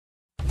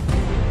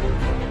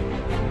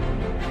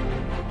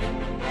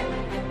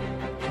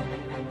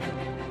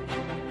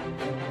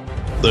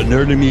The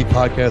Nerd and Me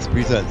podcast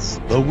presents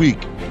The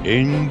Week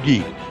in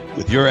Geek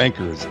with your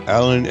anchors,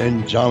 Alan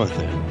and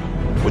Jonathan,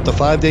 with the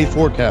 5-day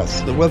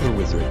forecast, the Weather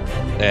Wizard,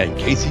 and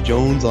Casey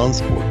Jones on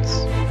sports.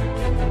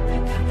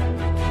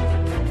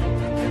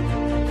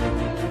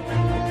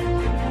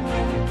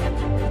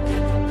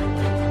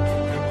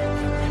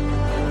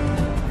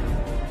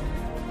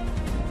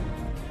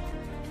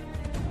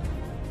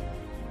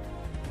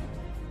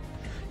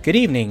 Good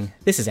evening,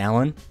 this is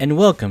Alan, and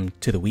welcome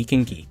to The Week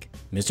in Geek.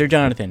 Mr.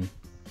 Jonathan,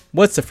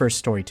 what's the first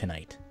story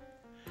tonight?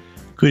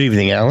 Good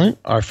evening, Alan.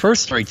 Our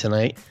first story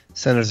tonight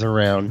centers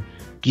around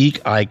geek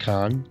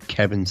icon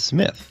Kevin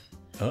Smith.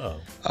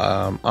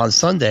 On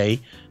Sunday,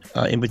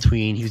 in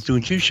between, he was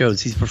doing two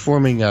shows. He's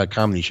performing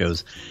comedy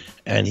shows,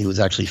 and he was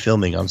actually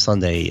filming on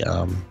Sunday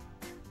a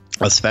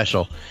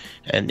special.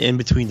 And in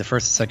between the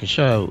first and second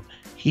show,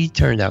 he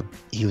turned out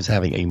he was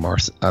having a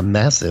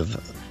massive,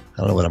 I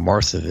don't know what a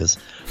MARSIV is,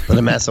 but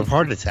a massive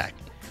heart attack.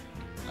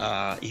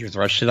 He was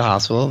rushed to the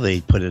hospital. They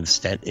put a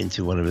stent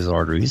into one of his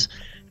arteries,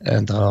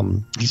 and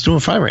he's doing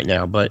fine right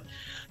now. But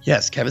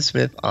yes, Kevin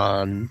Smith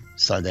on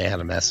Sunday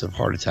had a massive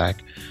heart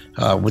attack,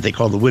 what they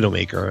call the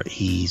Widowmaker.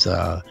 He's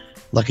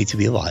lucky to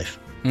be alive.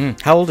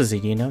 How old is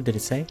he? Do you know? Did it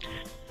say?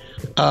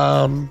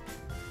 No,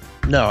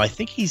 I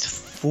think he's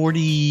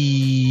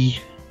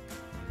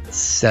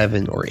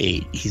 47 or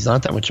 8. He's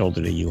not that much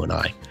older than you and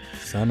I.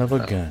 Son of a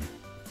gun.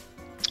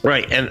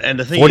 Right, and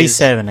the thing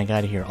 47, I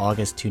got it here,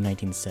 August 2,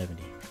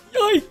 1970.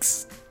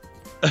 Yikes!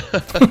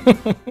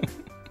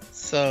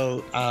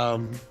 So,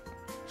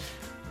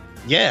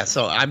 yeah,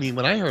 so, I mean,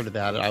 when I heard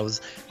about it, I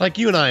was, like,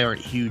 you and I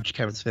aren't huge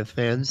Kevin Smith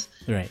fans.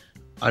 Right.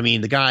 I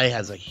mean, the guy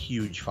has a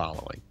huge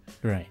following.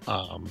 Right.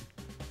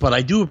 But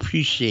I do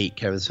appreciate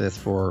Kevin Smith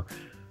for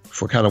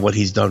kind of what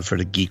he's done for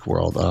the geek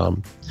world.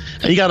 And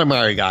you got to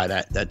admire a guy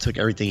that took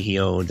everything he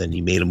owned and he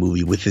made a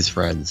movie with his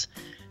friends.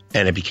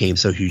 And it became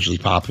so hugely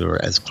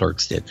popular as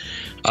Clerks did.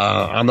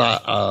 I'm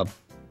not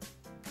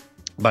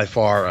by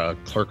far a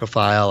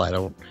Clerkophile. I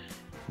don't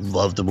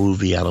love the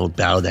movie. I don't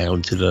bow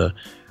down to the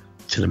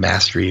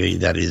mastery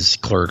that is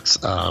Clerks.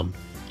 But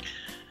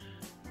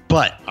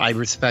I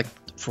respect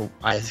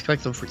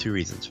him for two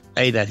reasons: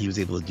 A, that he was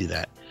able to do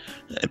that,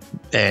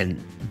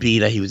 and B,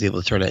 that he was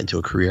able to turn that into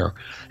a career,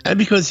 and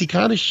because he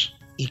kind of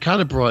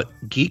brought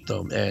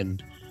geekdom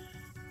and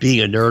being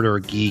a nerd or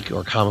a geek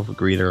or a comic book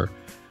reader.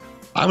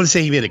 I would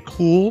say he made it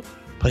cool,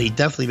 but he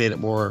definitely made it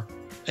more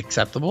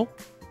acceptable.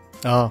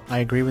 Oh, I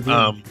agree with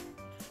you.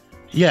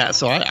 Yeah,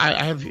 so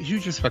I have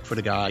huge respect for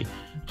the guy.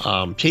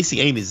 Chasing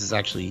Amy,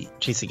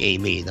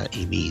 not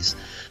Amy's,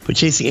 but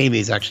Chasing Amy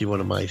is actually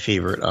one of my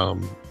favorite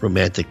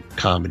romantic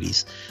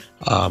comedies.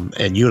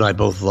 And you and I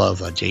both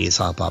love Jay and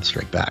Silent Bob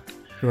Strike Back.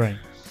 Right.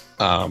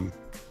 But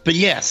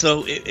yeah,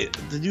 so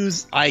the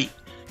news, we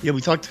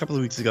talked a couple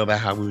of weeks ago about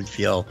how we would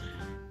feel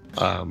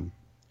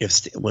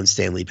when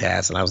Stan Lee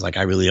passed, and I was like,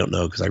 I really don't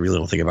know, because I really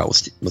don't think about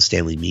what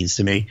Stan Lee means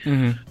to me.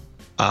 Mm-hmm.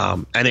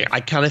 And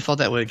I kind of felt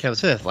that way with Kevin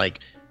Smith. Like,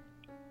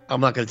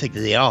 I'm not going to take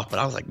the day off, but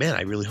I was like, man,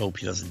 I really hope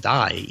he doesn't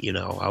die. You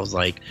know, I was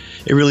like,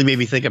 it really made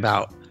me think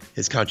about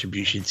his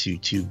contribution to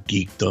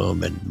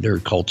geekdom and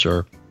nerd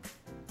culture,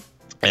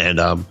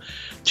 and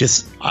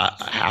just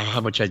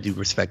how much I do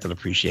respect and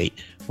appreciate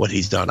what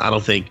he's done. I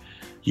don't think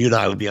you and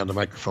I would be on the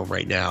microphone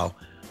right now,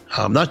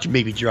 not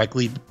maybe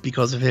directly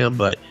because of him,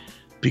 but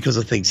because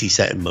of things he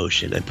set in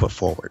motion and put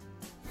forward.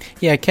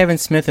 Yeah, Kevin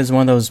Smith is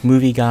one of those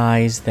movie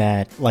guys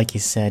that, like you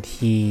said,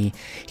 he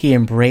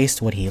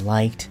embraced what he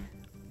liked,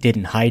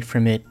 didn't hide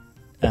from it,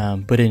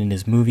 put it in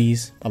his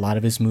movies, a lot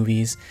of his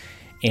movies,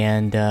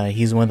 and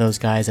he's one of those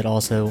guys that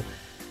also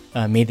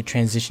made the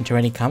transition to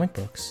writing comic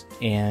books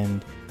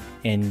and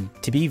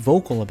to be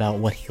vocal about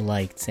what he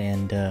liked,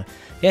 and to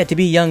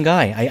be a young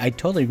guy. I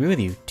totally agree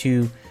with you.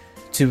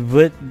 To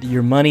put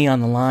your money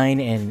on the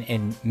line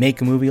and make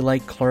a movie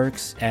like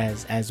Clerks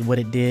as what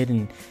it did,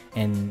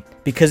 and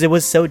because it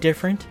was so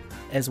different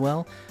as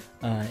well,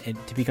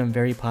 to become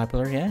very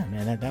popular. Yeah,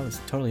 man, that was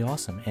totally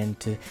awesome. And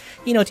to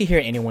hear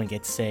anyone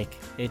get sick,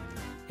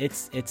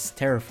 it's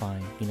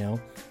terrifying. You know,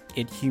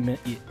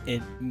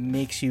 it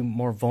makes you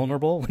more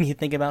vulnerable when you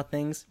think about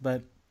things.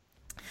 But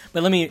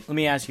let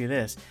me ask you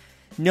this: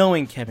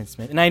 knowing Kevin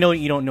Smith, and I know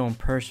you don't know him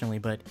personally,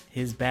 but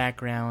his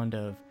background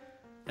of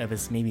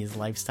his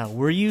lifestyle,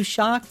 were you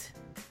shocked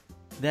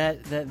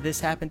that this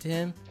happened to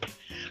him?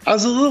 I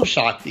was a little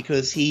shocked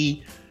because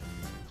he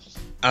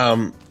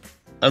and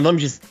let me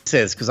just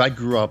say this, because I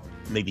grew up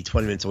maybe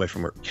 20 minutes away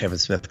from where Kevin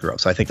Smith grew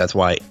up, so I think that's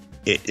why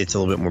it's a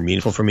little bit more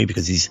meaningful for me,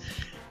 because he's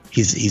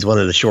one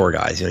of the Shore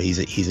guys. You know,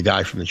 he's a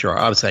guy from the Shore.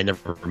 Obviously I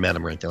never met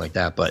him or anything like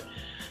that, but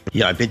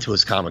I've been to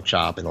his comic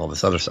shop and all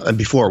this other stuff, and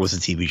before it was a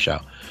TV show.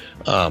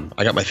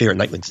 I got my favorite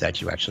Nightwing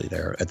statue actually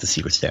there at the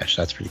Secret Stash.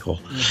 That's pretty cool.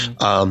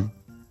 Mm-hmm.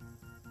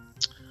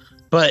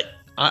 But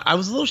I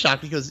was a little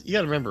shocked, because you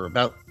got to remember,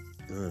 about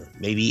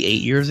maybe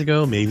 8 years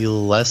ago, maybe a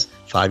little less,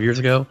 5 years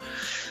ago,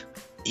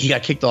 he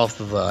got kicked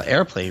off of an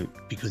airplane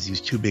because he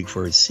was too big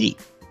for his seat.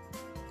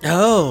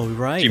 Oh,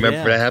 right. Do you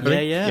remember that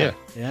happening?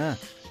 Yeah.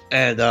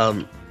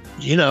 And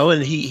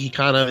and he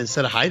kind of,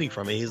 instead of hiding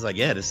from it, he's like,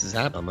 yeah, this is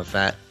happening. I'm a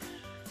fat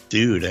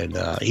dude, and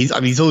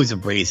he's always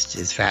embraced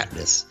his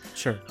fatness.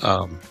 Sure.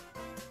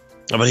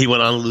 But he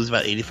went on to lose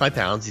about 85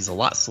 pounds. He's a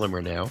lot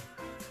slimmer now.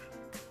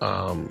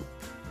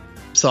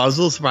 So I was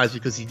a little surprised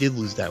because he did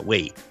lose that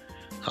weight.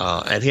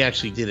 And he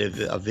actually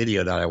did a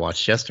video that I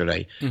watched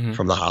yesterday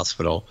from the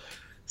hospital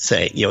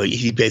saying,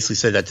 he basically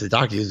said that to the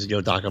doctor. He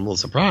goes, Doc, I'm a little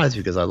surprised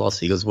because I lost.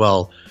 He goes,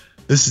 well,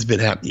 this has been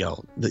happening,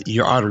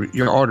 your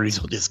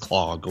arteries will just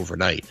clog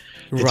overnight.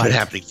 It's been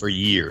happening for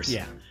years.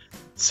 Yeah.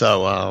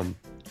 So,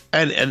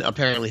 and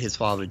apparently his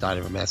father died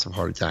of a massive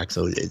heart attack.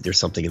 So there's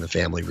something in the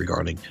family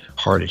regarding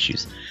heart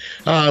issues.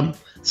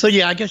 So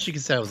yeah, I guess you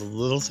could say I was a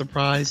little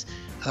surprised.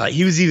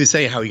 He was even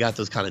saying how he got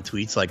those kind of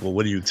tweets like, well,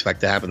 what do you expect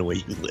to happen the way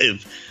you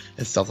live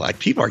and stuff like.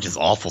 People are just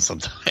awful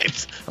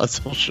sometimes on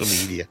social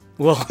media.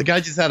 Well, the guy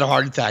just had a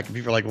heart attack and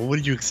people are like, well, what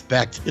did you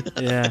expect?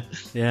 Yeah.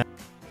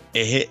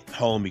 It hit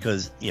home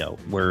because,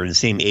 we're in the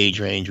same age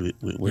range.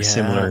 We're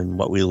similar in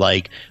what we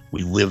like.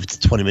 We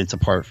lived 20 minutes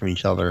apart from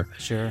each other.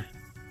 Sure.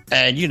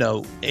 And,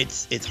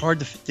 it's hard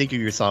to think of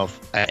yourself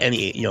at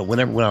any, when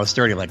I was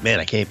 30, I'm like, man,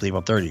 I can't believe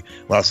I'm 30.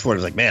 When I was 40, I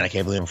was like, man, I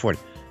can't believe I'm 40.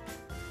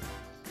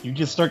 You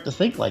just start to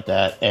think like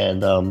that.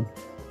 And I'm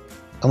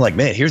like,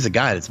 man, here's a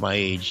guy that's my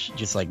age,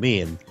 just like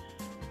me. And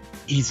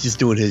he's just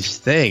doing his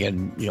thing.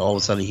 And, all of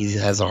a sudden he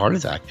has a heart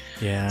attack.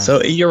 Yeah.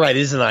 So you're right.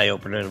 It is an eye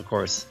opener. And of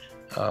course,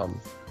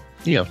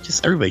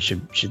 just everybody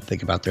should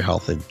think about their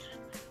health and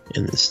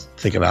just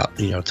think about,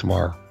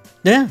 tomorrow.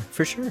 Yeah,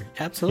 for sure.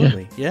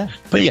 Absolutely. Yeah.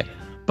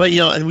 But,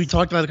 and we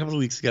talked about a couple of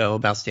weeks ago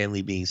about Stan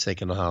Lee being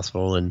sick in the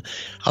hospital. And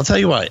I'll tell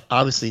you what,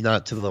 obviously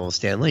not to the level of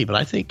Stan Lee, but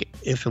I think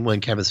if and when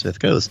Kevin Smith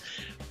goes,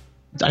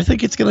 I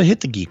think it's going to hit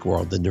the geek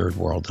world, the nerd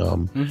world,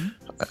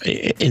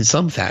 in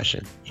some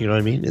fashion. You know what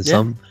I mean? In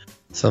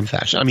some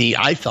fashion. I mean,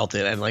 I felt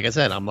it. And like I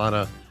said, I'm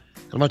not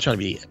trying to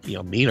be,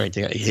 mean or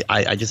anything.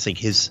 I just think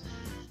his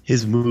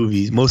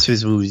movies, most of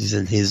his movies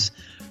and his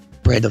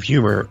brand of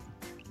humor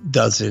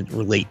doesn't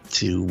relate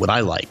to what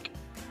I like.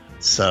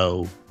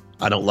 So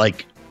I don't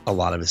like a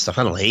lot of his stuff.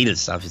 I don't hate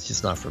his stuff. It's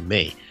just not for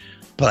me.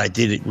 But I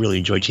did really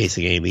enjoy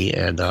Chasing Amy,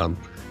 and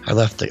I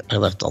left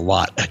a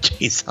lot at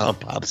Chase on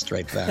Bob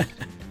Strike Back.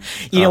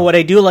 What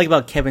I do like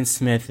about Kevin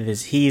Smith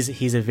is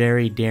he's a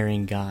very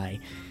daring guy.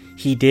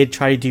 He did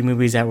try to do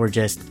movies that were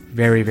just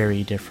very,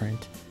 very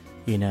different,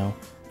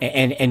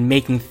 and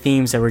making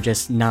themes that were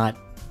just not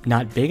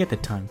big at the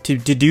time. To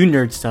do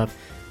nerd stuff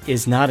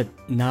is not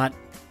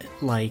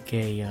like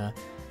a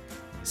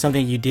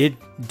something you did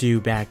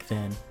do back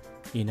then,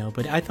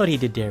 But I thought he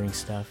did daring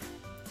stuff.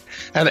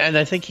 And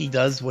I think he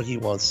does what he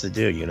wants to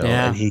do,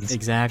 Yeah, and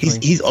exactly.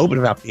 He's open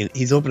about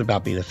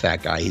being a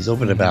fat guy. He's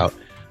open about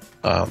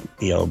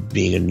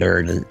being a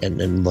nerd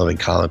and loving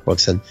comic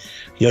books. And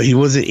he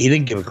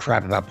didn't give a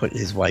crap about putting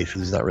his wife,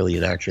 who's not really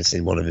an actress,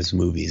 in one of his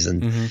movies.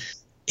 And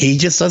he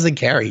just doesn't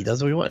care. He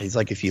does what he wants. He's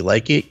like, if you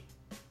like it,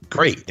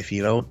 great. If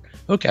you don't,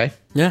 okay.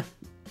 Yeah.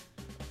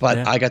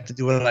 But I got to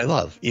do what I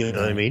love. You know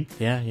what I mean?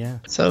 Yeah.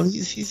 So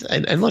he's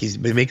look, he's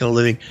been making a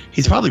living.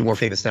 He's probably more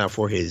famous now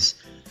for his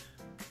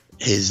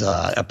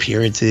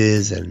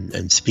appearances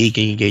and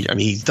speaking engagement. I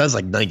mean, he does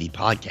like 90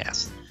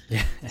 podcasts.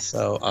 Yeah.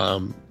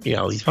 So,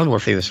 he's probably more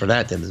famous for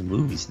that than his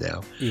movies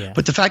now. Yeah.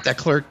 But the fact that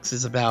Clerks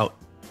is about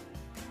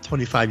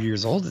 25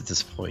 years old at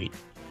this point,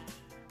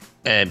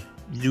 and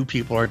new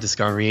people are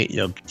discovering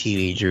it,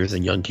 teenagers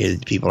and young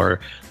kids, people are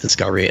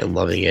discovering it and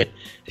loving it.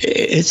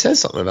 It says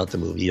something about the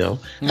movie, And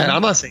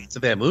I'm not saying it's a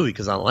bad movie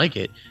because I don't like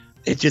it.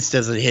 It just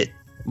doesn't hit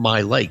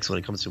my likes when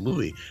it comes to a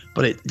movie.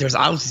 But there's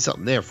obviously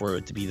something there for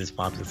it to be this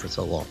popular for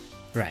so long.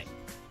 Right.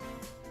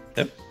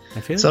 Yep.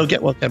 I feel so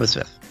get well, Kevin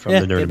Smith from the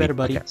Nerd get better,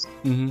 buddy.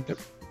 Podcast. Yep.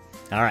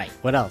 All right.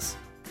 What else?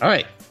 All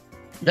right.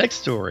 Next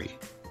story.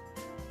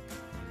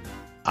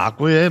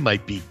 Aquaman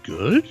might be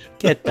good.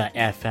 Get the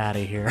F out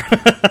of here.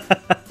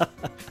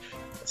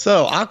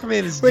 So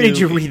Aquaman is. Where did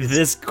you read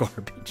this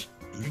garbage?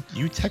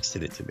 You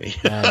texted it to me.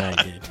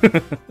 I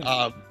did.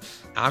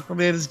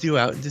 Aquaman is due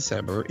out in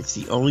December. It's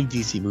the only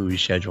DC movie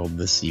scheduled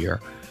this year,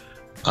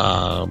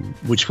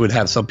 which would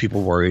have some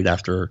people worried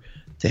after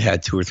they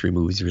had 2 or 3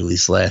 movies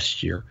released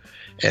last year.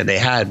 And they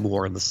had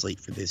more on the slate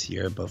for this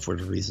year, but for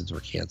the reasons were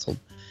canceled.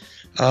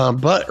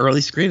 But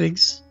early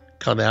screenings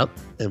come out,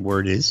 and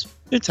word is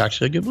it's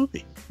actually a good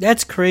movie.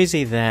 That's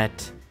crazy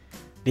that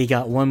they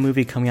got one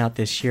movie coming out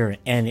this year,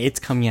 and it's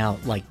coming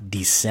out like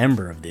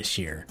December of this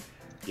year.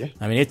 Yeah,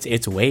 I mean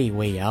it's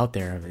way out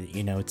there.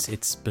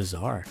 It's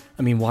bizarre.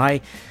 I mean,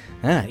 why?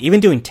 Even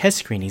doing test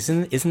screenings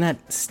isn't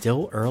that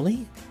still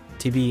early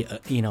to be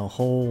a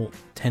whole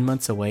 10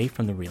 months away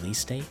from the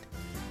release date?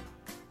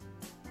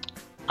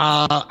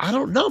 I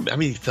don't know. I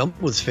mean, the film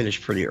was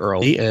finished pretty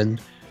early,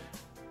 and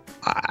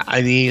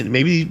I mean,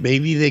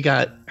 maybe they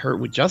got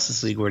hurt with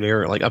Justice League where they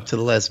were like up to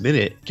the last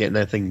minute getting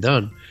that thing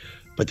done.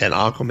 But then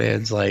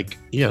Aquaman's like,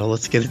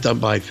 let's get it done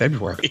by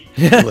February.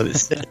 Let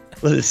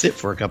it sit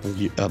for a couple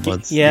of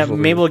months. Yeah,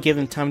 maybe we'll give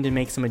them time to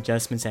make some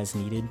adjustments as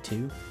needed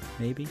too.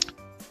 Maybe.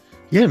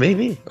 Yeah,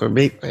 maybe. Or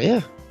maybe.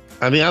 Yeah.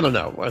 I mean, I don't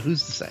know.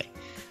 Who's to say?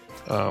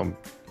 But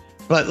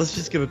But let's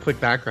just give a quick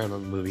background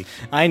on the movie.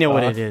 I know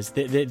what it is.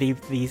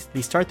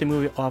 They start the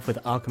movie off with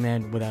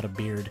Aquaman without a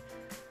beard.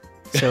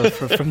 So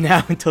from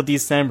now until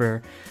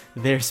December,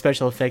 their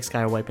special effects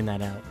guy are wiping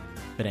that out.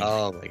 But anyway.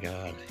 Oh my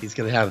god, he's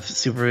gonna have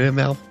Superman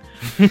mouth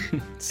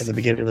at the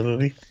beginning of the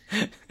movie.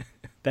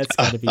 That's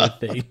gotta be a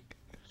thing.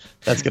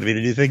 That's gonna be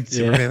the new thing,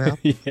 Superman mouth.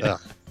 Yeah.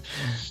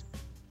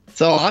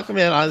 So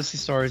Aquaman obviously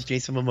stars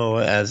Jason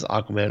Momoa as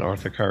Aquaman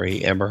Arthur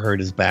Curry. Amber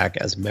Heard is back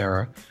as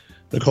Mera.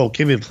 Nicole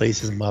Kidman plays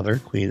his mother,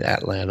 Queen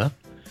Atlanta.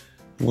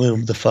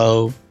 Willem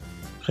Dafoe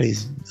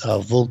plays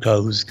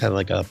Vulko, who's kind of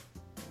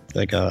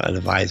like an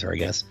advisor, I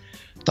guess.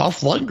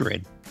 Dolph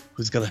Lundgren,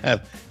 who's gonna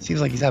have,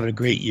 seems like he's having a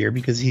great year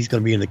because he's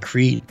gonna be in the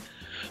Creed.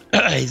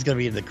 He's gonna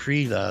be in the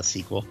Creed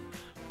sequel.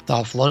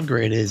 Dolph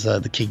Lundgren is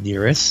the King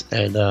Nearest,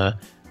 and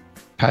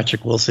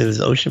Patrick Wilson is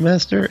Ocean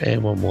Master,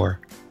 and one more.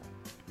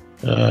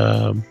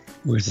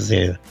 Where's his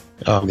name?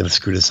 Oh, I'm gonna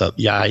screw this up.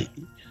 Yahya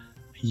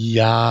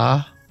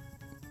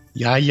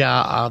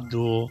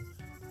Abdul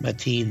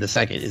Mateen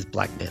II is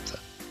Black Manta.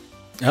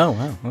 Oh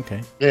wow,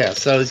 okay. Yeah,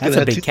 so it's That's gonna a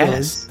have big two cast.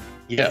 villains.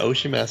 Yeah,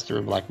 Ocean Master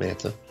and Black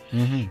Manta.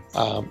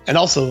 Mm-hmm. And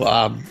also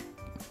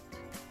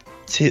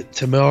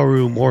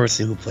Tamaru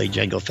Morrison, who played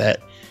Jango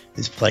Fett,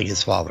 is playing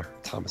his father,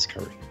 Thomas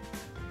Curry.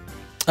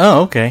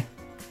 Oh, okay.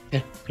 Yeah,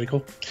 pretty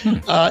cool.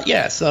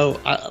 Yeah, so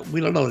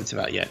we don't know what it's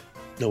about yet.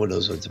 No one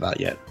knows what it's about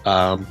yet.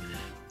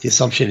 The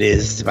assumption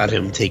is it's about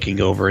him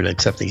taking over and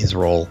accepting his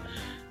role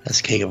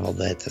as King of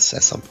Atlantis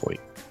at some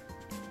point.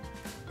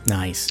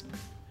 Nice.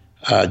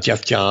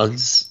 Jeff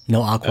Johns.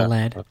 No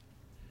Aqualad?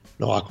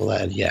 No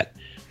Aqualad yet.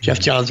 Jeff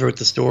Johns wrote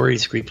the story.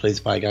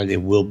 Screenplays by a guy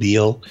named Will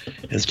Beall,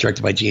 and it's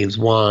directed by James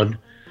Wan,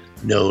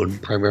 known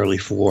primarily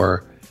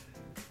for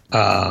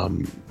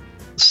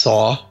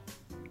Saw,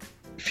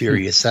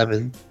 Furious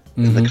 7,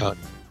 and The Con.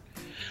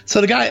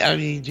 So the guy, I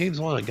mean, James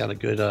Wan got a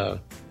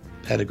good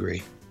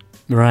pedigree.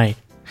 Right.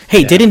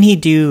 Hey, didn't he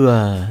do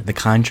The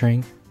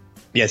Conjuring?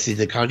 Yes, he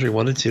did Conjuring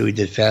 1 and 2. He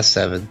did Fast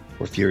 7,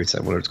 or Furious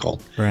 7, whatever it's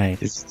called. Right.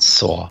 It's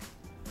Saw.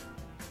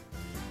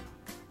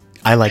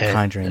 I like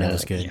Conjuring. That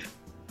was good. Yeah.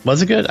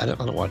 Was it good? I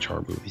don't watch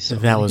horror movies. So.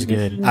 That was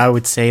good. I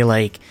would say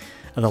like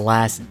the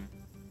last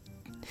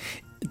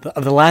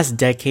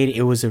decade,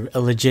 it was a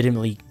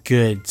legitimately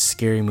good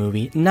scary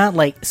movie. Not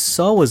like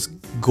Saw was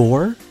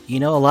gore. You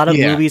know, a lot of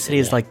movies today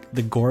is like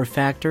the gore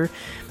factor,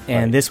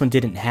 and this one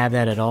didn't have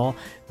that at all.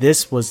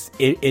 This was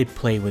it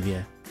played with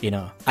you. You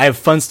know, I have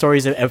fun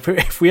stories.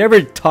 If we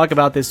ever talk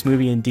about this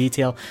movie in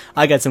detail,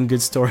 I got some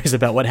good stories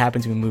about what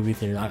happened to a movie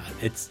theater.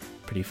 It's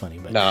pretty funny.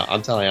 But no,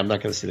 I'm telling you, I'm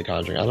not going to see The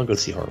Conjuring. I don't go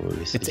see horror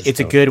movies.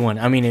 It's a good one.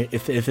 I mean,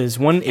 if there's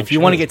one, if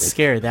you want to get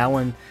scared, that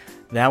one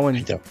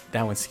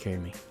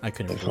scared me. I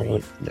couldn't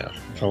breathe.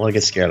 If I want to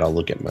get scared, I'll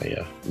look at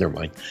my. Never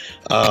mind.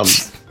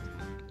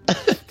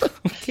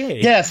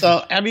 Okay. Yeah,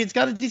 so I mean, it's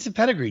got a decent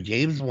pedigree.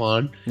 James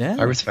Wan. Yeah.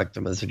 I respect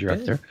him as a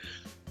director. Good.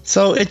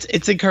 So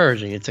it's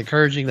encouraging. It's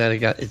encouraging that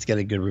it's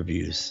getting good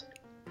reviews.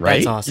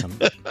 Right? That's awesome.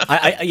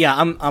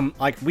 I'm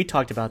like, we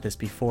talked about this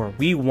before.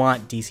 We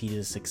want DC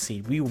to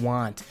succeed.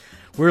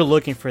 We're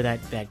looking for that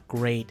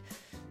great,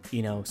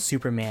 you know,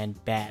 Superman,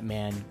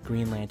 Batman,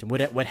 Green Lantern,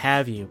 what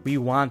have you. We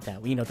want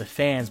that. The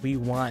fans, we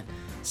want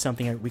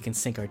something that we can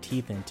sink our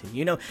teeth into.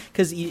 You know,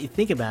 because you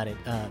think about it,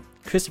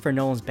 Christopher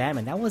Nolan's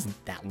Batman, that wasn't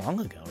that long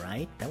ago,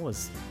 right? That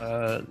was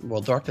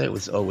well, Dark Knight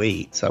was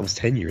 2008, so that was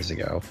 10 years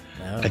ago.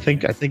 Oh, I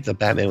think the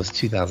Batman was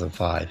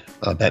 2005.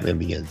 Batman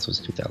Begins was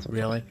 2005.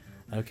 Really?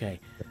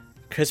 Okay.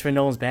 Christopher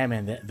Nolan's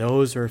Batman,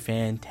 those are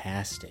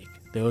fantastic.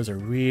 Those are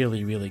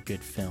really, really good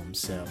films.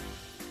 So,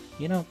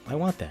 you know, I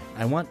want that.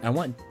 I want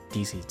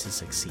DC to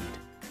succeed.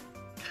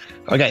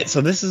 Okay, so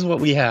this is what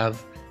we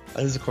have.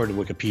 This is according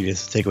to Wikipedia,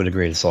 so take it with a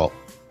grain of salt.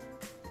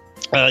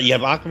 You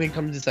have Aquaman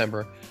coming in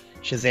December,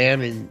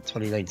 Shazam in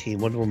 2019,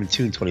 Wonder Woman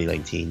 2 in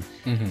 2019.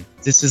 Mm-hmm.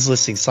 This is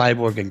listing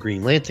Cyborg and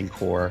Green Lantern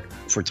Corps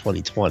for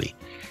 2020.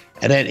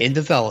 And then in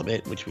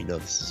development, which we know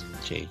this is going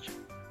to change,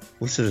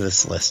 listen to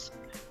this list.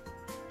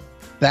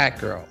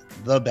 Batgirl,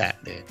 The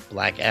Batman,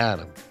 Black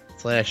Adam,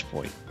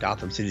 Flashpoint,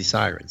 Gotham City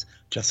Sirens,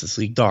 Justice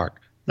League Dark,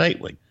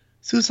 Nightwing,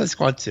 Suicide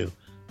Squad 2,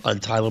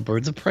 Untitled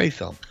Birds of Prey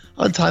film,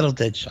 Untitled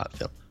Deadshot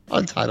film,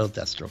 Untitled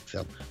Deathstroke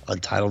film,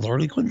 Untitled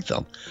Harley Quinn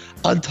film,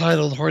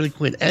 Untitled Harley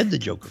Quinn and the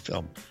Joker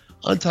film,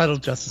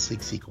 Untitled Justice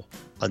League sequel,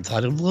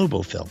 Untitled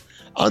Lobo film,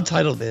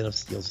 Untitled Man of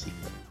Steel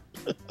sequel.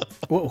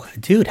 Whoa,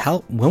 dude,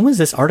 when was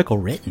this article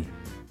written?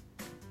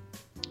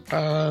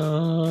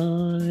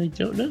 I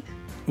don't know.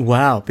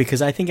 Wow,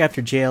 because I think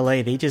after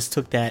JLA, they just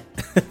took that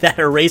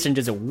eraser and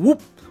just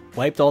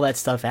wiped all that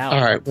stuff out.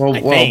 All right, well,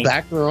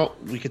 Batgirl,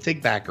 we could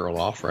take Batgirl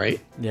off,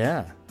 right?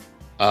 Yeah.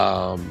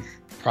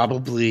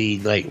 Probably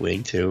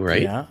Nightwing too,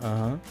 right?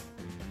 Yeah.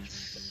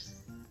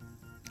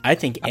 I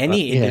think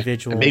any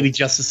individual, and maybe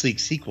Justice League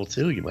sequel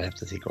too. You might have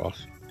to take off.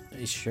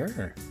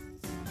 Sure.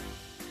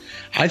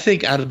 I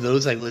think out of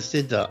those I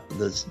listed, the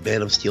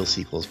Man of Steel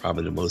sequel is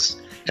probably the most,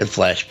 and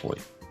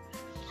Flashpoint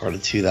are the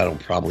two that'll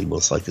probably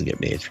most likely get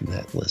made from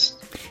that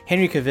list.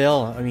 Henry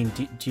Cavill, I mean,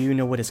 do you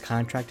know what his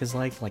contract is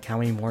like? Like how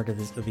many more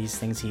of these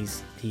things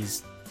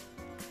he's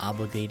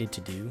obligated to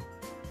do?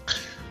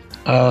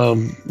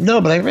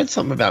 No, but I read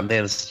something about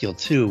Man of Steel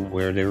 2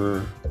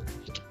 where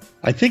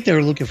I think they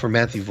were looking for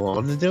Matthew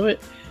Vaughn to do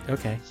it.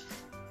 Okay.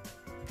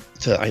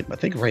 I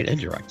think write and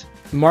direct.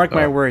 Mark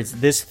my words,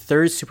 this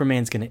third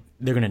Superman's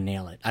they're gonna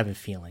nail it. I have a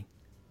feeling.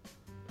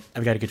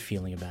 I've got a good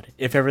feeling about it.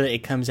 If ever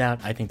it comes out,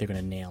 I think they're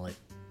gonna nail it.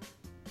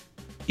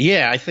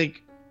 Yeah, I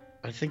think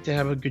they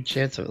have a good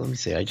chance of it. Let me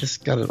see. I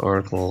just got an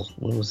article.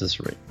 When was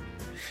this written?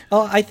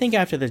 Oh, I think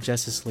after the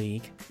Justice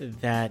League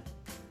that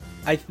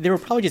they were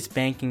probably just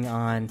banking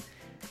on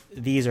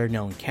these are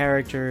known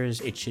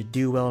characters. It should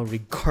do well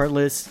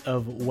regardless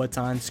of what's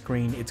on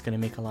screen. It's going to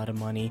make a lot of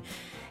money.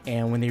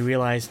 And when they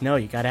realized, no,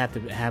 you got to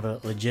have a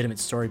legitimate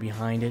story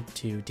behind it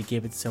to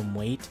give it some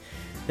weight,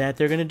 that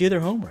they're going to do their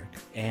homework.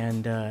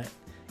 And,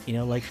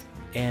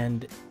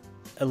 and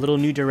a little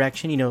new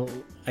direction.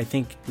 I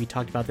think we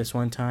talked about this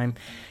one time,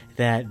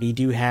 that they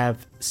do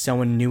have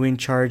someone new in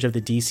charge of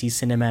the DC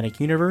Cinematic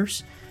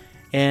Universe.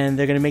 And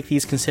they're going to make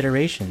these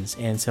considerations.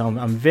 And so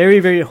I'm very,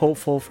 very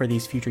hopeful for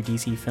these future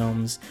DC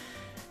films.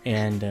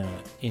 And,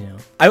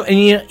 if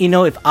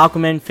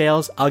Aquaman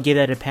fails, I'll give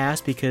that a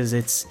pass because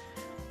it's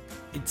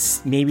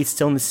maybe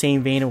still in the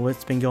same vein of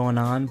what's been going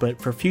on.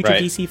 But for future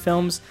DC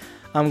films,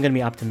 I'm going to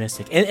be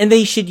optimistic. And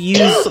they should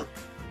use,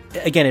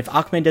 again, if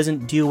Aquaman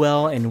doesn't do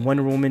well, and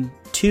Wonder Woman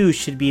 2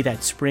 should be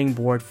that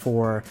springboard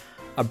for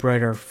a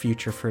brighter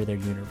future for their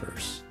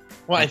universe.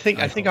 Well, I think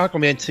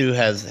Aquaman 2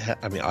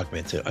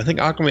 Aquaman 2. I think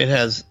Aquaman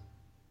has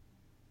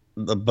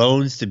the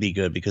bones to be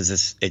good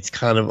because it's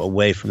kind of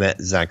away from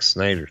that Zack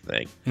Snyder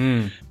thing.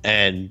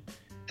 And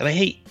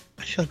I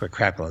feel like we're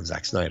crapping on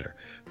Zack Snyder.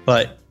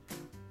 But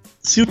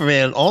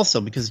Superman also,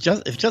 because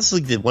if Justice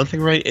League did one thing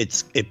right,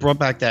 it brought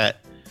back that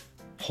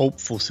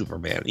hopeful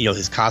Superman.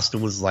 His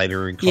costume was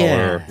lighter in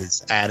color,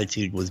 his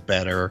attitude was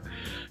better.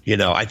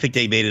 I think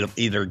they made it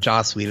either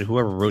Joss Whedon,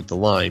 whoever wrote the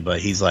line, but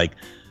he's like,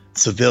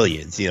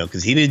 civilians,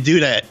 because he didn't do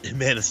that in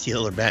Man of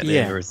Steel or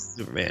Batman or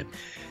Superman.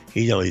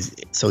 He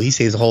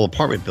saves a whole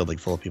apartment building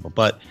full of people.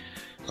 But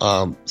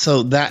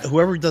so that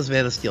whoever does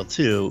Man of Steel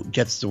 2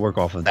 gets to work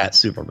off of that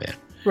Superman.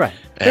 Right.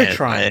 They're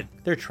trying.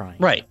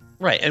 Right.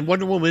 And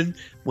Wonder Woman,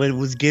 when it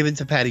was given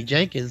to Patty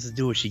Jenkins to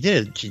do what she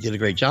did a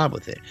great job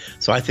with it.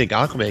 So I think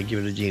Aquaman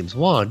given to James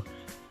Wan,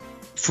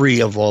 free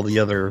of all the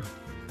other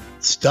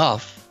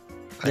stuff,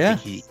 I think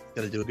he's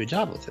going to do a good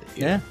job with it.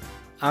 Yeah.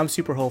 I'm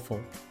super hopeful.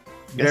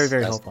 Very,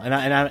 very hopeful, and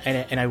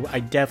I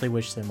definitely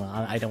wish them well.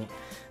 I don't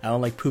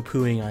like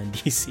poo-pooing on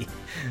DC.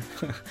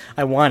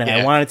 I want it.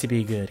 I want it to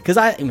be good because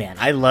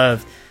I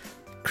love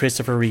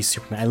Christopher Reeve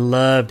Superman. I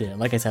loved it.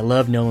 Like I said, I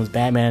love Nolan's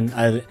Batman.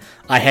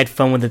 I had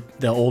fun with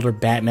the older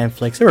Batman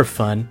flicks. They were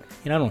fun.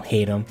 I don't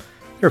hate them.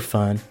 They're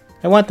fun.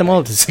 I want them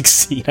all to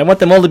succeed. I want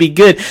them all to be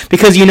good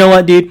because you know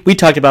what, dude? We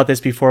talked about this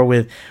before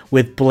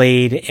with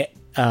Blade,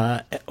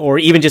 or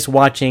even just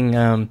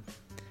watching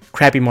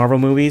crappy Marvel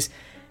movies.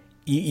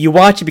 You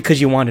watch it because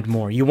you wanted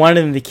more. You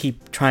wanted them to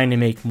keep trying to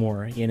make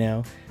more,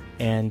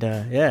 And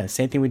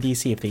same thing with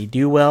DC. If they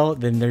do well,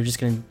 then they're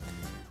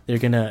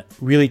gonna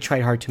really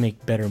try hard to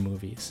make better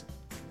movies.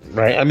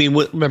 Right. I mean,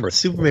 remember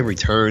Superman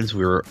Returns?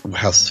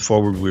 How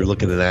forward we were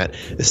looking at that,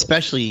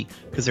 especially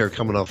because they were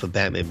coming off of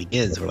Batman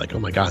Begins. We're like, oh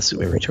my god,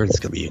 Superman Returns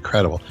is gonna be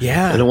incredible.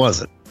 Yeah. And it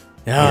wasn't.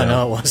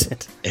 No, it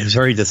wasn't. It was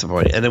very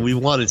disappointing. And then we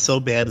wanted so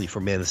badly for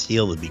Man of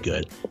Steel to be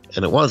good,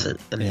 and it wasn't.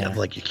 And I'm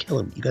like, you're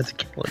killing me. You guys are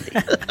killing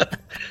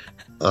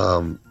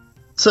me.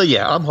 So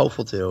yeah, I'm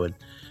hopeful too,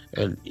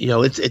 and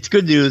it's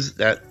good news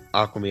that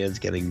Aquaman's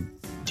getting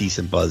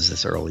decent buzz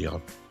this early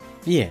on.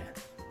 Yeah.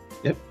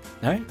 Yep.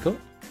 All right. Cool.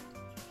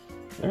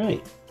 All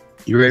right.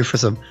 You ready for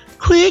some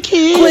quick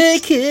hits?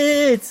 Quick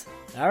hits.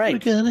 All right. We're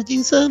gonna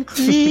do some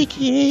quick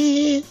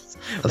hits.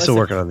 I'm still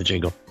working on the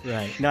jingle.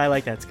 Right. No, I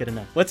like that. It's good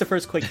enough. What's the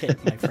first quick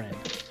hit, my friend?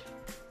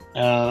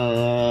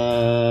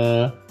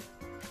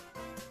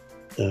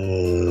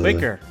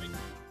 Quicker.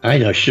 I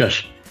know.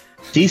 Shush.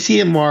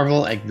 DC and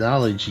Marvel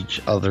acknowledge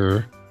each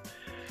other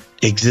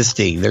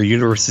their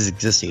universes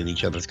existing in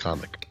each other's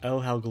comic. Oh,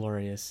 how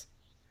glorious.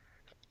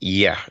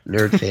 Yeah,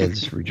 nerd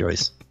fans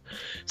rejoice.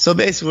 So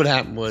basically what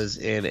happened was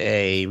in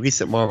a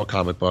recent Marvel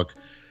comic book,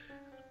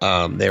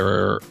 they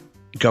were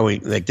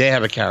going, like, they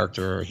have a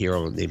character, a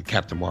hero named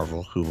Captain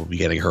Marvel, who will be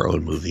getting her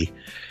own movie.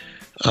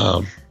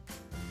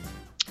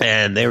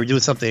 And they were doing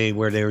something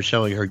where they were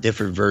showing her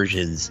different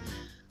versions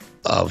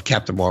of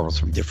Captain Marvels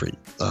from different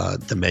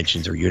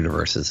dimensions or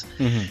universes.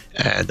 Mm-hmm.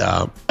 And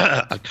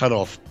a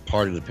cutoff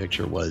part of the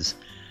picture was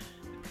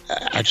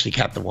actually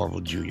Captain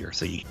Marvel Jr.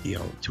 So,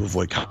 to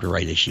avoid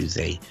copyright issues,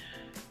 they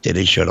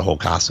didn't show the whole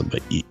costume,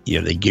 but,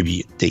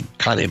 they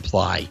kind of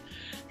imply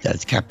that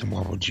it's Captain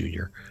Marvel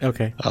Jr.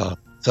 Okay.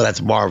 So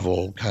that's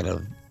Marvel kind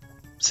of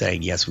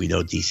saying, yes, we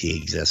know DC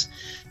exists.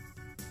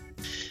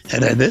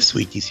 And then this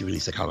week, DC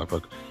released a comic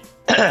book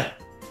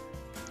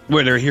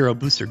where their hero,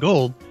 Booster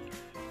Gold,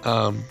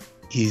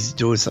 he's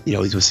doing something,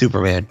 he's with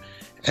Superman,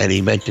 and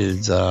he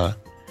mentions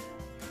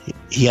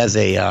he has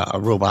a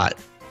robot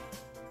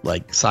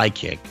like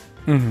sidekick,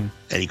 mm-hmm.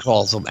 and he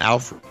calls him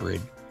Alfred,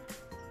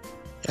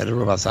 and the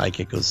robot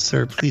sidekick goes,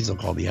 "Sir, please don't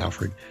call me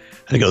Alfred.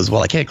 And he goes,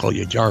 well, I can't call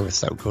you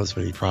Jarvis. That would cause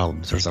many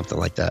problems or something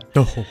like that.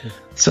 Oh.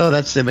 So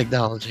that's them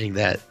acknowledging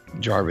that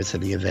Jarvis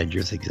and the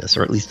Avengers exist,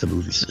 or at least the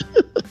movies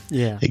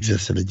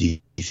exist in the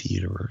DC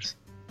universe.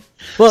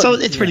 Well, so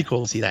it's pretty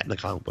cool to see that in the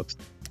comic books.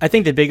 I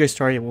think the bigger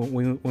story,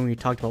 when we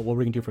talked about what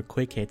we're going to do for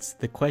quick hits,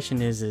 the question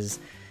is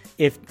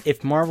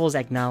if Marvel's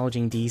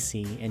acknowledging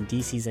DC and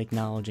DC's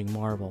acknowledging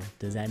Marvel,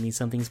 does that mean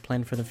something's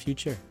planned for the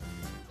future?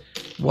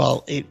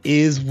 Well, it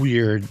is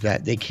weird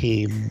that they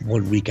came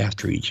 1 week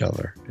after each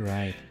other.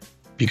 Right.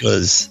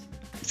 Because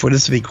for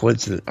this to be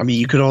coincidence, I mean,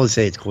 you could always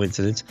say it's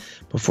coincidence,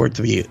 but for it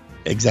to be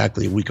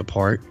exactly a week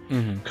apart,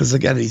 because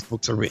again, these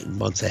books are written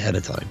months ahead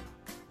of time.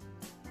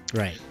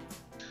 Right.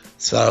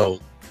 So,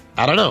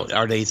 I don't know.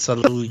 Are they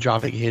subtly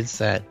dropping hints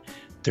that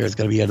there's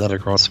going to be another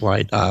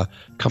company-wide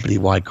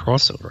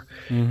crossover?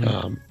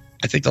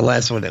 I think the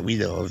last one that we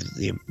know of,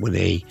 when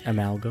they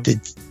Amalgam. they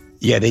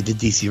did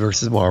DC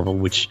versus Marvel,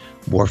 which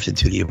morphed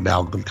into the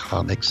Amalgam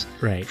Comics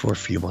for a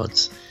few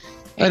months.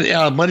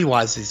 And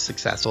money-wise, it's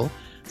successful.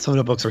 Some of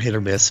the books are hit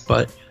or miss,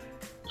 but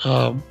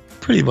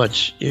pretty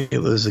much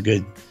it was a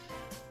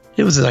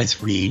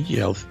nice read.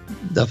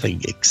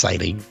 Nothing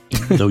exciting,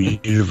 no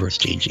universe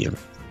changing.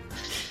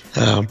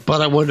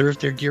 But I wonder if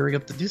they're gearing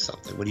up to do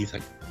something. What do you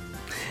think?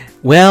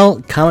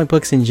 Well, comic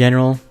books in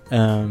general,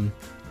 well,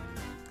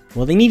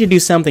 they need to do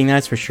something,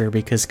 that's for sure,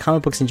 because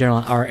comic books in general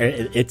I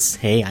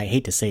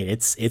hate to say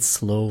it, it's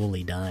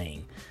slowly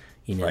dying.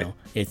 Right.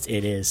 It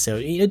is. So,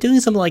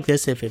 doing something like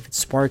this, if it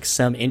sparks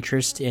some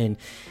interest in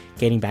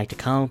getting back to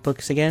comic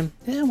books again,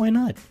 why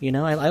not?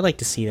 I like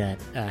to see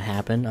that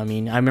happen. I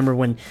mean, I remember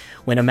when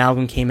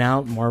Amalgam came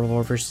out,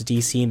 Marvel versus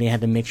DC, and they had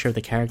the mixture of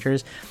the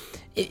characters.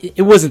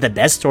 It wasn't the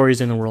best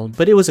stories in the world,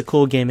 but it was a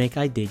cool gimmick.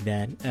 I dig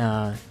that.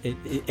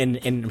 And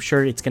I'm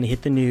sure it's going to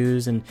hit the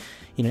news, and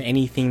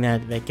anything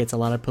that gets a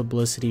lot of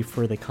publicity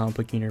for the comic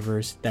book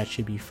universe, that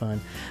should be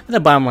fun. But the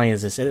bottom line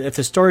is this: if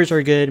the stories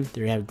are good,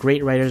 they have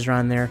great writers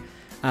around there,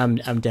 I'm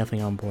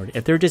definitely on board.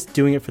 If they're just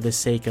doing it for the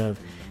sake of,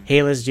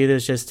 hey, let's do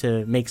this just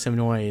to make some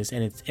noise,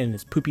 and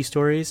it's poopy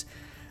stories,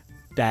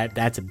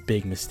 that's a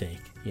big mistake.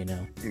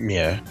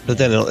 Yeah, but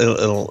then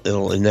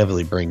it'll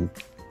inevitably bring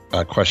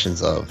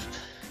questions of,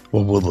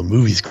 well, will the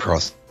movies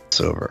cross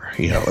over?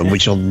 And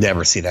which you'll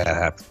never see that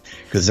happen,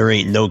 because there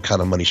ain't no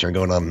kind of money sharing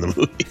going on in the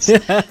movies. They're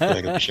not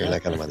going to be sharing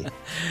that kind of money.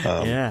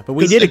 But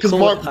we did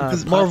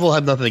because Marvel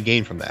had nothing to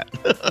gain from that.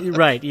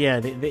 Right?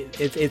 Yeah,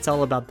 it's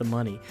all about the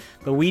money.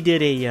 But we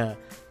did a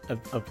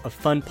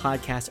fun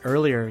podcast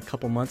earlier, a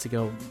couple months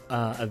ago,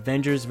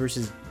 Avengers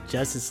versus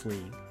Justice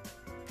League.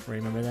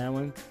 Remember that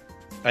one?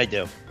 I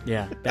do.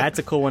 Yeah, that's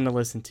a cool one to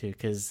listen to,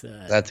 because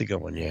that's a good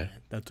one. Yeah,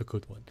 that's a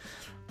good one.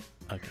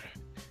 Okay.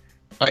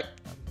 All right.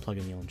 I'm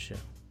plugging the own show.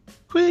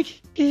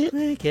 Quick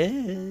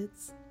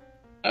hits.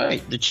 All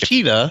right. The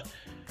Cheetah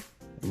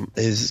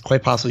is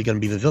quite possibly going to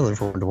be the villain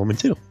for Wonder Woman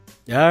 2. All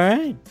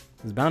right.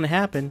 It's bound to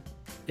happen.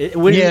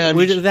 Would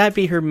that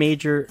be her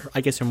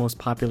most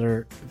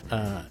popular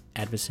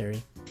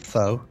adversary?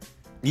 So,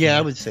 yeah,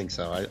 I would think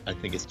so. I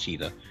think it's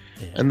Cheetah.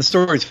 Yeah. And the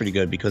story's pretty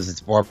good because it's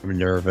Barbara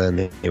Minerva, and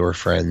they were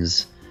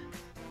friends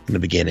in the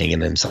beginning,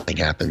 and then something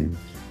happened,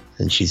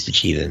 and she's the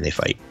Cheetah, and they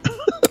fight.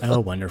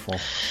 Oh, wonderful.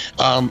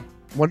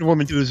 Wonder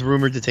Woman 2 is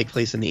rumored to take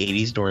place in the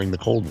 80s during the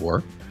Cold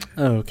War.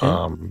 Oh, okay.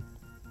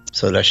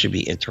 So that should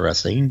be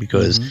interesting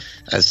because,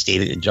 as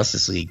stated in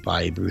Justice League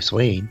by Bruce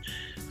Wayne,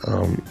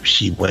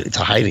 she went into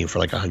hiding for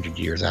like 100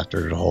 years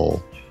after the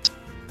whole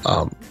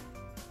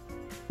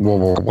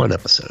World War I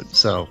episode.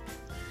 So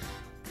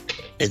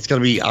it's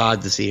going to be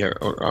odd to see her.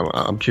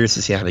 I'm curious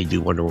to see how they do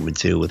Wonder Woman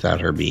 2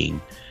 without her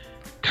being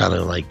kind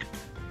of like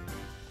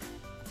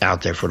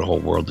out there for the whole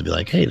world to be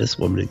like, hey, this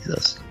woman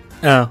exists.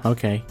 Oh,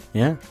 okay.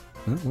 Yeah.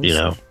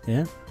 Yeah.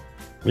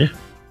 Yeah.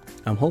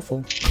 I'm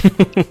hopeful.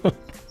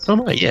 So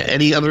am I. Yeah.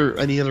 Any other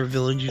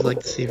villains you'd like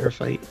to see her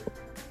fight?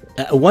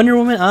 Wonder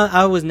Woman.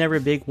 I was never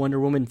a big Wonder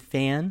Woman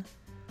fan,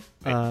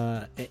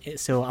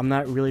 so I'm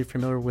not really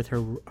familiar with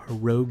her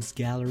rogues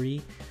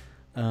gallery.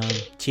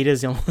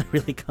 Cheetah's the only one that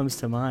really comes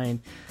to mind.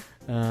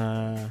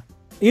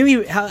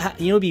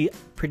 It'd be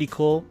pretty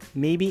cool.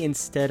 Maybe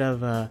instead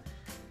of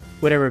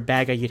whatever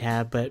bad guy you'd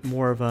have, but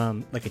more of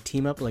like a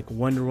team up, like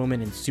Wonder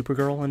Woman and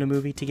Supergirl in a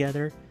movie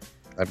together.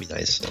 That'd be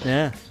nice.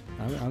 Yeah,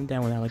 I'm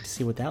down with that. I'd like to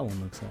see what that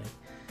one looks like.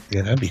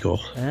 Yeah, that'd be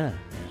cool. Yeah.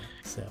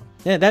 So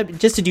that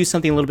just to do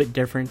something a little bit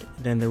different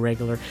than the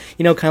regular,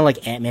 kind of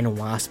like Ant-Man and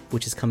Wasp,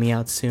 which is coming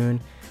out soon,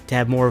 to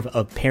have more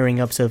of pairing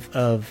ups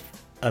of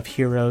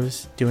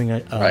heroes doing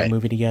a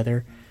movie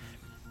together.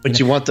 But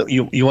you want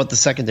the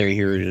secondary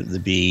hero to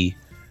be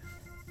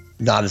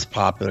not as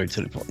popular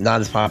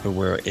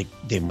where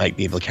they might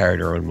be able to carry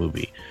their own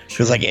movie.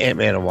 Because like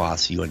Ant-Man and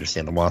Wasp, you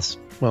understand the Wasp.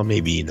 Well,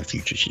 maybe in the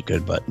future she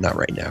could, but not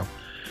right now.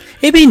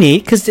 It'd be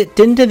neat, because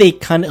didn't they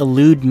kind of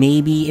allude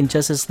maybe in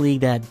Justice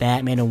League that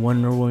Batman and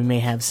Wonder Woman may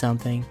have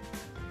something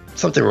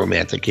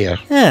romantic, yeah.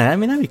 Yeah, I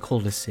mean, that'd be cool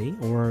to see.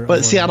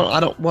 I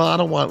don't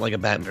want like a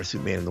Batman or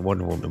Superman in the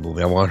Wonder Woman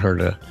movie. I want her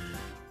to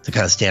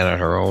kind of stand on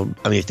her own.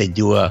 I mean, if they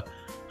do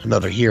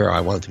another hero,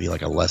 I want it to be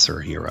like a lesser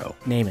hero.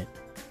 Name it.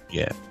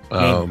 Yeah.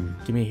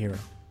 Give me a hero.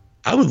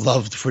 I would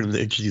love for them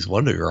to introduce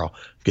Wonder Girl.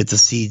 Get the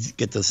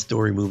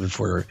story moving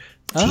for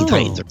Teen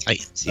Titans or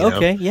Titans. You know?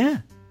 Yeah.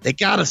 They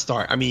gotta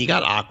start. I mean, you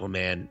got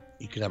Aquaman.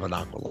 You could have an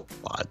Aqua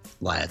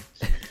lad.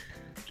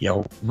 You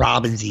know,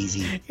 Robin's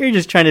easy. You're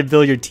just trying to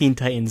build your Teen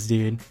Titans,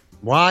 dude.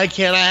 Why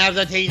can't I have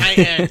the Teen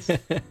Titans?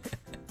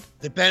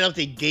 The bad enough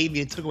they gave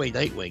me and took away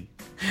Nightwing.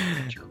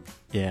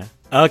 Yeah.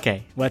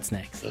 Okay. What's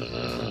next?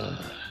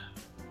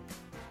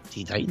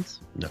 Teen Titans?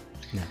 No.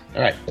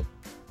 All right.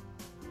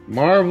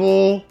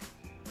 Marvel.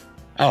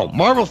 Oh,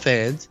 Marvel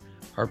fans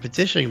are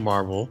petitioning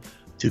Marvel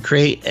to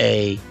create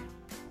a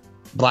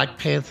Black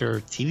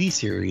Panther TV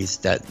series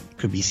that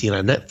could be seen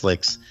on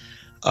Netflix,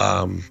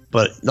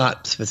 but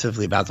not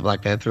specifically about the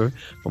Black Panther,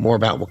 but more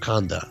about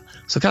Wakanda.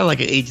 So kind of like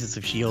an Agents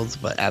of S.H.I.E.L.D.,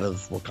 but out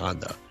of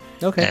Wakanda.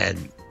 Okay.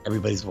 And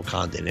everybody's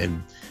Wakandan,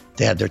 and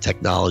they have their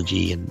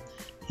technology, and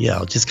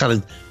just kind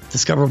of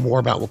discover more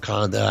about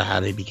Wakanda, how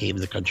they became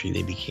the country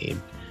they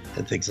became,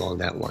 and things along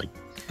that line.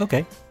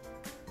 Okay.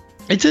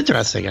 It's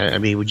interesting. I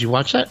mean, would you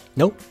watch that?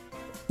 Nope.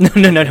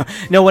 No.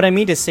 No, what I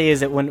mean to say is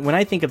that when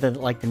I think of the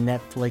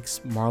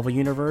Netflix Marvel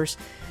universe,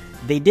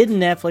 they did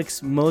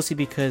Netflix mostly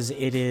because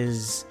it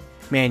is,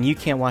 man, you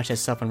can't watch that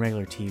stuff on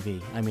regular TV.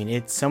 I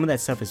mean, some of that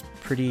stuff is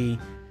pretty,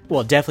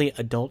 well, definitely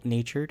adult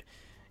natured.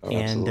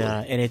 And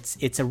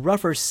it's a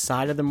rougher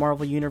side of the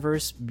Marvel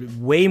universe,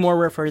 way more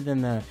rougher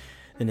than the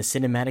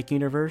cinematic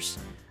universe.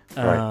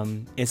 Right.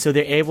 And so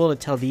they're able to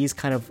tell these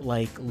kind of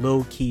like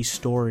low key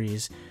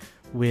stories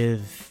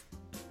with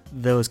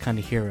those kind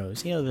of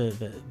heroes,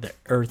 the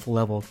Earth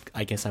level,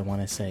 I guess I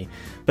want to say.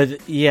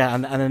 But yeah,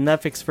 on the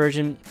Netflix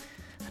version,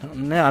 I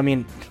don't know. I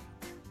mean,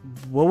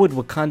 what would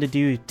Wakanda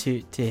do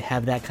to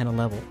have that kind of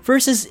level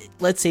versus,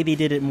 let's say they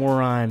did it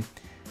more on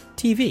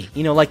TV,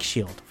 like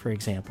S.H.I.E.L.D., for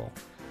example.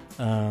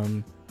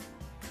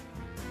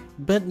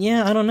 But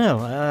yeah, I don't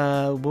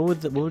know.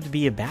 What would it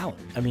be about?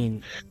 I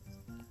mean,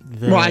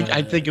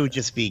 I think it would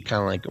just be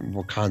kind of like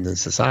Wakandan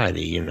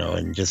society,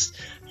 and just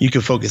you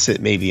could focus it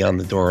maybe on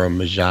the Dora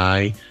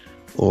Milaje,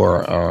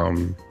 or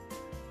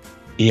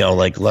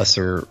like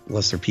lesser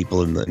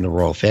people in the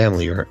royal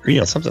family, or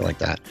something like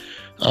that.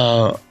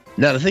 Now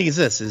the thing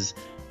is,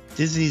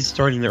 Disney's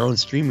starting their own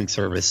streaming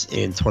service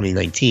in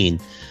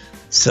 2019,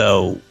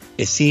 so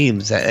it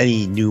seems that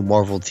any new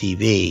Marvel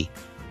TV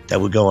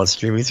that would go on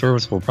streaming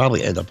service will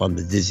probably end up on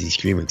the Disney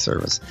streaming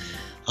service,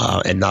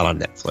 and not on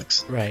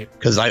Netflix. Right.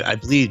 Because I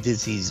believe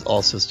Disney's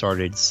also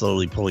started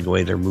slowly pulling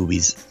away their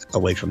movies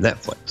away from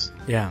Netflix.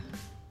 Yeah.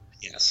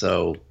 Yeah.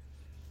 So.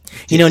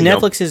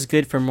 Netflix is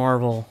good for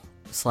Marvel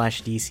 /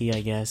 DC,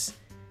 I guess.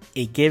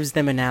 It gives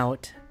them an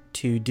out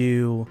to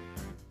do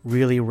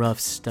really rough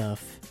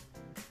stuff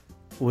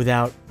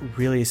without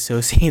really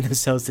associating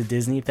themselves to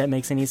Disney, if that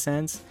makes any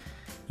sense.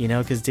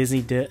 Because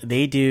Disney,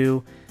 they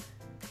do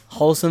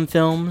wholesome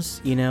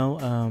films,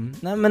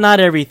 not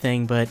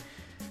everything, but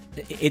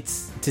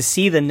it's to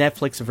see the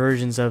Netflix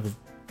versions of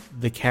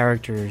the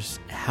characters,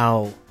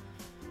 how,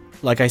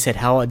 like I said,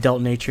 how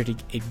adult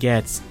natured it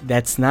gets.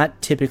 That's not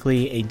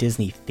typically a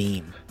Disney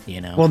theme,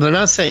 Well, they're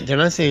not saying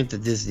that the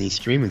Disney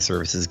streaming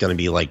service is going to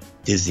be like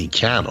Disney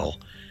Channel,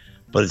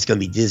 but it's going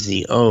to be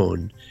Disney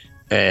owned.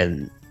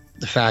 And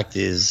the fact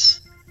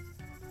is,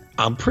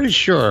 I'm pretty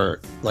sure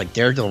like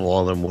Daredevil,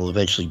 all of them will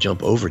eventually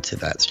jump over to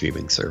that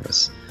streaming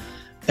service.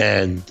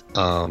 And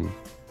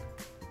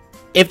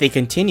if they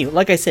continue,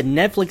 like I said,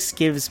 Netflix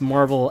gives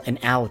Marvel an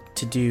out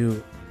to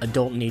do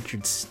adult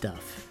natured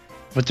stuff.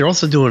 But they're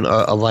also doing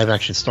a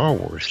live-action Star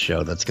Wars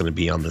show that's going to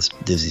be on this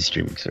Disney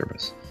streaming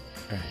service.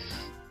 Right.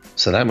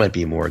 So that might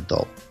be more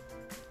adult.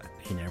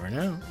 You never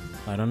know.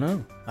 I don't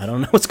know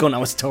what's going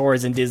on with Star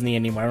Wars and Disney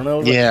anymore. I don't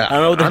know. Yeah, I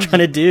don't know what they're trying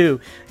to do.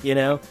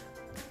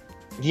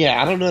 Yeah,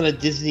 I don't know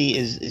that Disney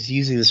is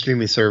using the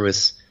streaming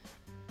service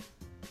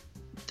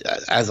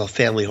as a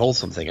family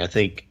wholesome thing. I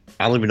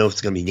don't even know if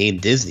it's going to be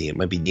named Disney. It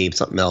might be named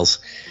something else.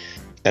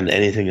 And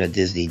anything that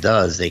Disney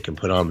does, they can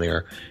put on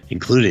there,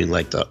 including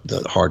like the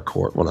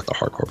hardcore, well, not the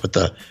hardcore, but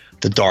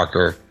the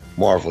darker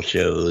Marvel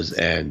shows,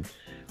 and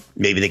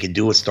maybe they could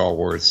do a Star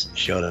Wars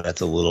show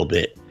that's a little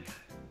bit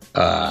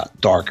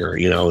darker,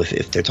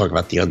 if they're talking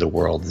about the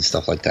underworld and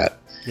stuff like that.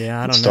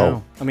 Yeah, I don't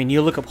know. I mean,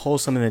 you look up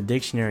wholesome in the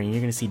dictionary, and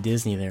you're going to see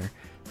Disney there.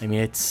 I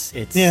mean, it's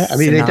yeah. I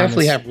mean, synonymous. They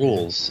definitely have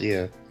rules.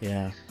 Yeah.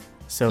 Yeah.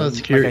 So,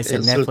 like I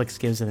said, Netflix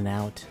gives it an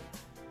out.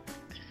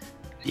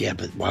 Yeah,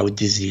 but why would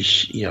Disney,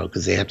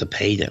 because they have to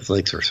pay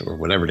Netflix or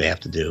whatever they have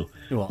to do.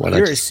 Well,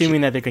 you're assuming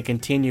that they could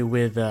continue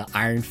with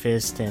Iron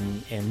Fist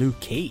and Luke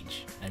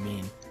Cage. I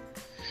mean,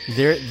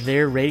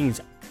 their ratings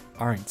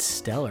aren't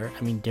stellar.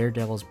 I mean,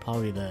 Daredevil's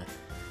probably the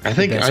I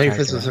think Iron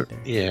Fist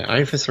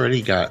Iron Fist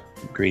already got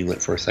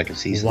greenlit for a second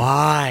season.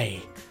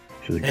 Why?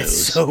 Who knows? That's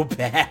so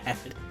bad.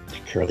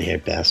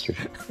 Curly-haired bastard.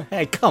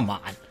 Hey, come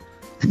on.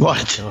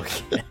 What?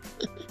 Okay.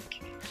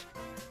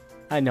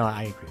 I know,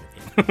 I agree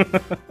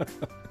with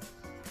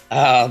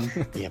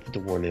you. Yeah, put the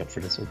warning up for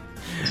this one.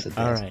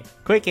 All right.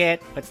 Quick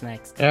hit. What's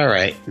next? All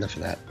right. Enough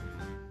of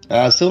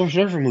that. Silver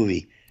Surfer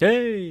movie.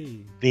 Hey.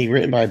 Being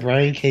written by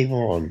Brian K.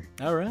 Vaughan.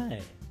 All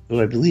right.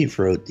 Who I believe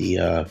wrote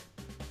the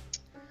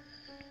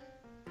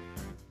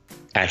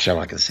Actually, I'm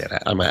not going to say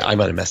that. I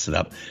might have messed it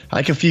up.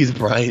 I confused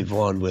Brian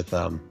Vaughan with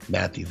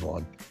Matthew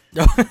Vaughn.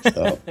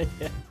 So,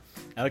 yeah.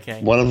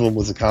 Okay. one of them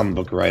was a comic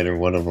book writer.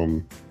 One of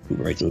them who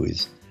writes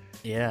movies.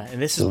 Yeah,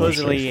 and this is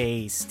supposedly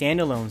a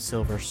standalone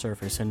Silver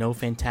Surfer, so no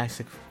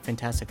Fantastic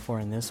Four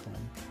in this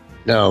one.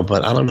 No,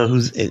 but I don't know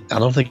I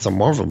don't think it's a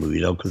Marvel movie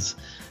though, because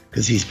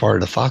he's part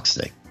of the Fox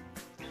thing.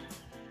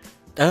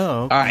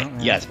 Oh, okay. All right.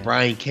 Yes, okay.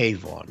 Brian K.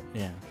 Vaughan.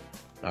 Yeah.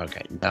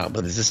 Okay. Now,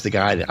 but is this the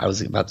guy that I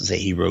was about to say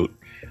he wrote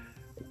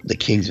the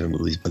Kingsman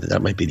movies? But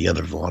that might be the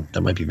other Vaughn.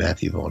 That might be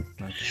Matthew Vaughn.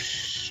 Okay.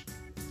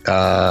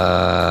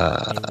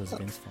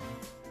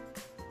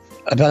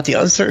 About the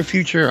uncertain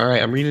future. All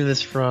right, I'm reading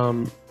this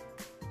from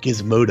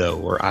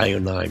Gizmodo or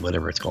IO9,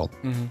 whatever it's called.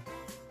 Mm-hmm.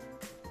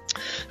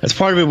 As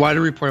part of a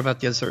wider report about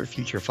the uncertain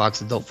future of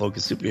Fox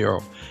adult-focused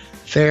superhero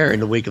fare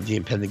in the wake of the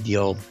impending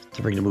deal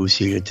to bring the movie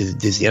studio to the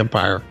Disney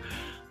Empire,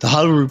 The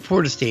Hollywood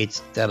Reporter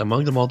states that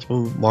among the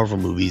multiple Marvel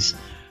movies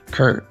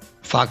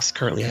Fox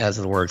currently has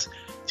in the works,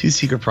 2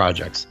 secret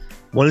projects.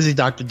 One is a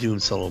Doctor Doom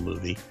solo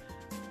movie,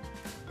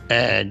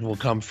 and will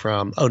come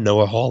from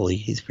Noah Hawley.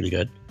 He's pretty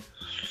good.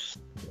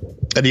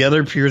 And the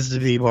other appears to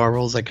be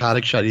Marvel's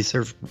iconic shiny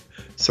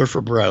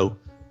surfer bro,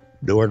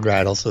 Norman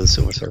Rad, also a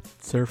Silver Surfer.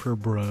 Surfer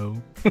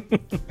bro.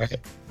 Right.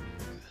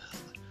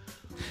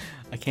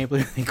 I can't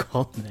believe they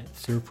called him that.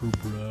 Surfer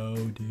bro,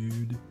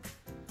 dude.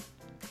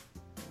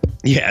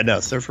 Yeah, no,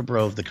 Surfer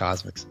Bro of the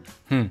Cosmics.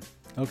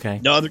 Okay.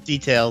 No other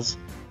details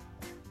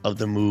of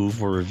the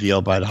move were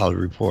revealed by the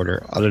Hollywood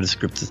Reporter. Other the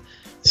script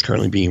is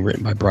currently being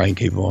written by Brian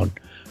K. Vaughan,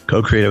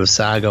 co-creator of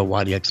Saga,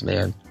 Why the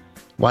X-Man,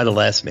 Why the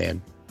Last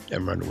Man,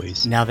 and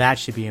Runaways. Now that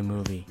should be a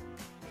movie.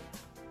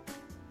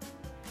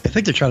 I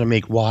think they're trying to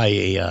make Why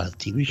a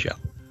TV show.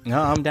 No,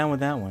 I'm down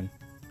with that one.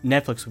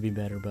 Netflix would be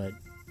better, but...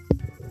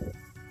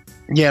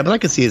 Yeah, but I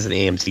could see it as an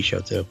AMC show,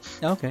 too.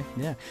 Okay,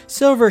 yeah.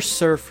 Silver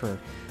Surfer.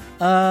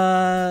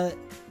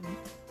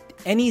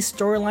 Any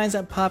storylines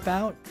that pop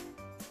out?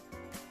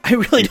 I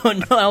really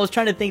don't know. I was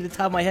trying to think at the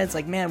top of my head. It's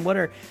like, man, what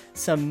are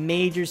some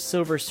major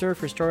Silver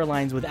Surfer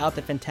storylines without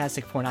the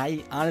Fantastic Four? And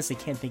I honestly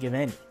can't think of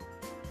any.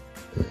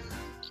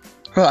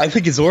 Well, I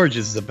think his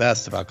origin is the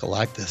best about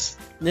Galactus.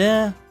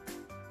 Yeah,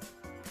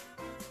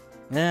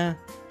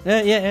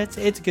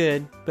 it's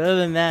good. But other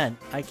than that,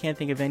 I can't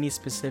think of any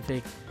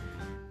specific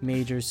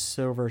major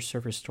Silver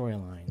Surfer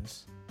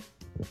storylines.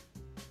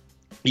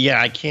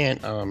 Yeah, I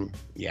can't.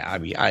 Yeah, I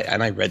mean,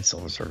 I read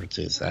Silver Surfer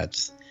too, so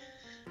that's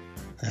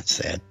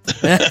sad.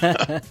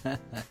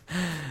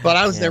 But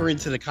I was never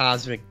into the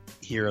cosmic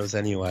heroes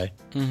anyway.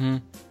 Mm-hmm.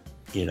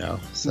 You know.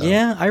 So.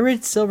 Yeah, I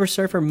read Silver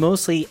Surfer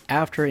mostly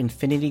after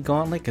Infinity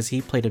Gauntlet because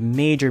he played a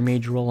major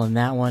role in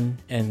that one,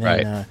 and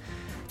then I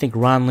think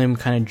Ron Lim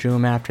kind of drew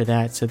him after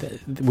that. So,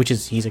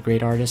 he's a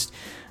great artist.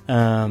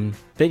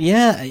 But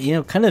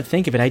yeah, kind of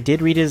think of it. I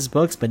did read his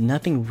books, but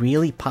nothing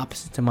really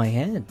pops into my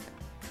head.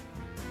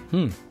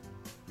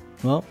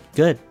 Well,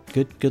 good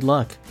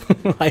luck.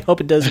 I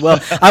hope it does well.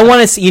 I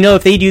want to see,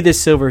 if they do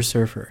this Silver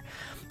Surfer,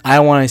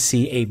 I want to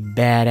see a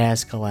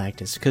badass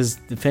Galactus because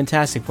the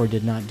Fantastic Four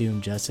did not do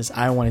him justice.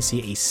 I want to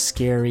see a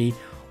scary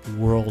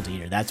World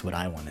Eater. That's what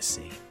I want to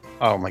see.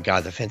 Oh my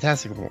God, the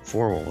Fantastic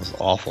Four one was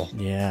awful.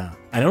 Yeah,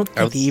 I don't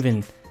think they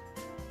even.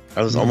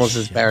 I was almost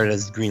as bad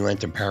as Green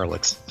Lantern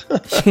Parallax.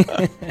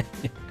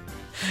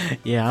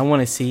 Yeah, I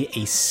want to see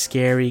a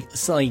scary,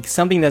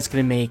 something that's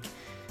going to make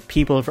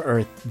people of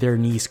Earth, their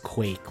knees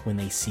quake when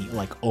they see,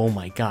 oh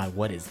my God,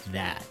 what is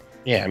that?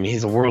 Yeah, I mean,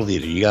 he's a world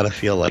eater. You got to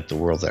feel like the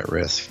world's at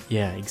risk.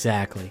 Yeah,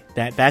 exactly.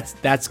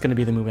 That's going to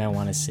be the movie I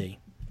want to see.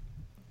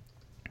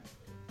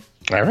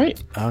 All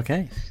right.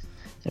 Okay.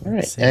 All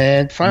right.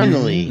 And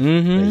finally,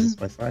 is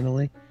this my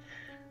finally?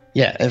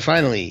 Yeah, and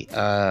finally,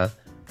 kind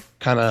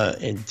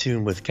of in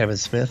tune with Kevin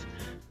Smith,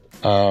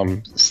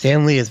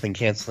 Stan Lee has been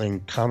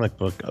canceling comic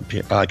book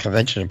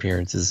convention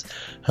appearances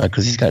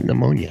because he's got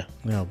pneumonia.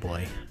 Oh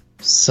boy.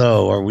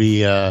 So, are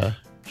we?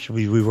 Should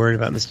we be worried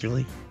about Mr.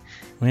 Lee?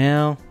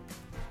 Well,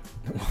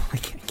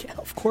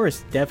 of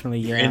course,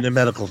 definitely. Yeah. You're in the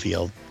medical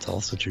field. Tell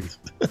us the truth.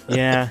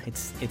 Yeah,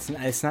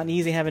 it's not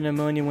easy having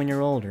pneumonia when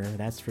you're older.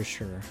 That's for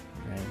sure.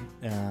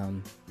 Right.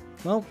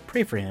 Well,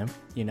 pray for him.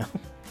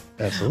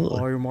 Absolutely.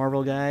 All your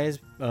Marvel guys,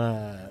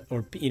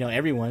 or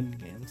everyone,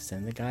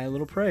 send the guy a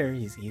little prayer.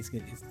 It's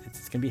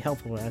gonna be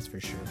helpful. That's for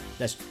sure.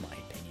 That's just my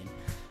opinion.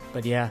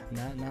 But yeah,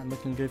 not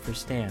looking good for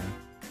Stan.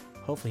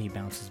 Hopefully he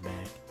bounces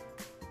back.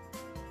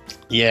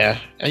 Yeah,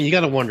 and you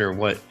got to wonder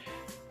what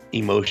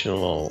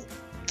emotional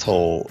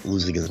toll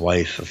losing his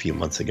wife a few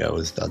months ago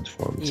has done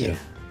for him too.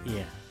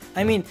 Yeah.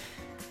 I mean,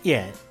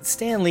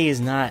 Stan Lee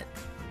is not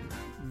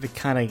the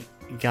kind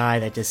of guy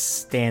that just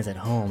stands at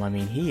home. I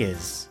mean, he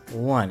is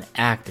one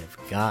active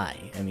guy.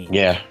 I mean,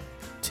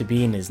 to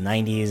be in his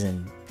 90s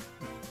and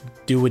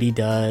do what he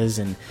does,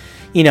 and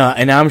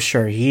and I'm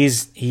sure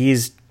he's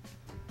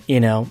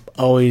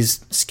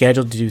always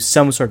scheduled to do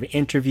some sort of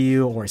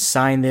interview or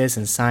sign this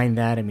and sign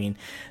that. I mean,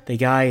 the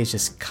guy is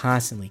just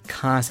constantly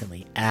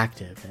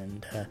active,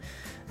 and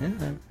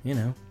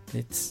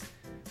it's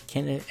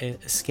can't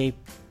escape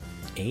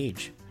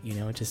age.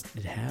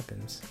 It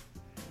happens.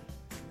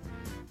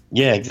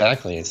 Yeah,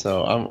 exactly.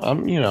 So I'm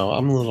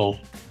a little.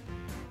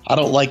 I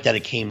don't like that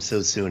it came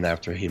so soon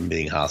after him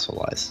being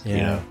hospitalized.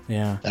 Yeah,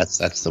 yeah.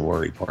 That's the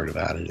worry part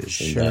about it. Is,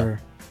 sure.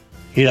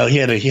 He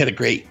had a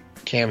great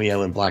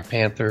cameo in Black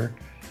Panther.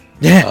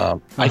 Yeah.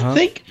 I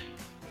think.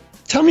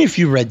 Tell me if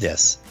you read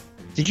this.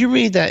 Did you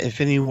read that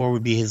Infinity War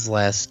would be his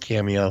last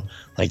cameo?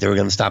 Like they were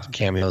going to stop the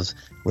cameos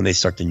when they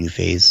start the new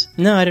phase?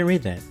 No, I didn't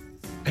read that.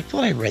 I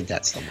thought I read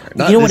that somewhere.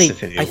 Not this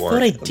Infinity War. I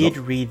thought I did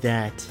read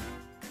that.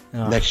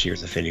 Next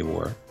year's Infinity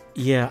War.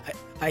 Yeah,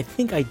 I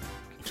think I.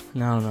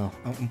 No.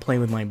 I'm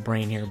playing with my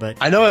brain here, but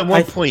I know at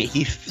one point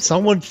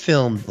someone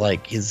filmed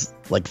like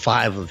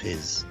 5 of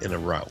his in a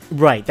row.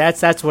 Right.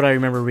 That's what I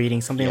remember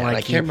reading. Something like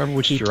I can't remember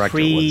which director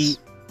it was.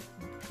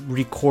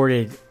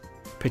 Recorded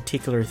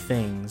particular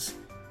things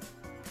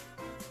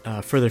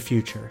for the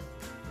future.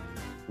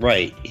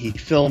 Right. He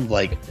filmed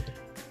like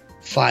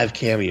 5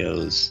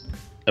 cameos,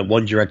 and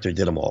one director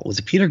did them all. Was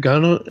it Peter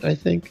Gunn? I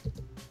think.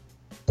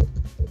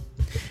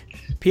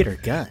 Peter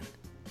Gunn.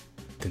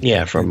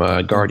 Yeah, from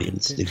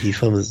Guardians. Did he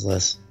film his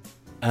list?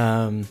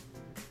 Here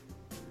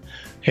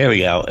we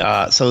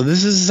go. So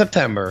this is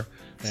September.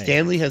 Right.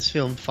 Stan Lee has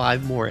filmed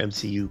 5 more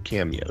MCU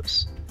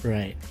cameos.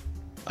 Right.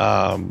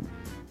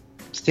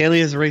 Stan Lee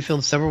has already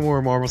filmed several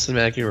more Marvel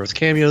Cinematic Universe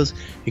cameos,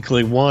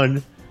 including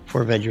one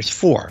for Avengers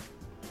 4.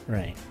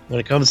 Right. When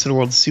it comes to the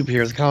world of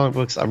superheroes and comic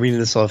books, I'm reading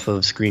this off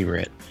of Screen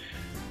Rant.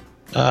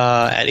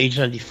 At age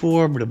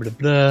 94, blah, blah,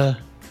 blah.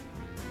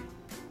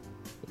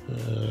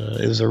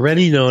 It was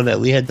already known that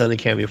Lee had done a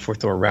cameo for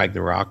Thor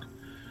Ragnarok.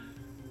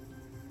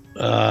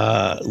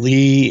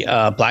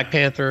 Black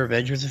Panther,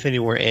 Avengers Infinity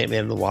War,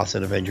 Ant-Man and the Wasp,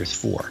 and Avengers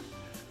 4.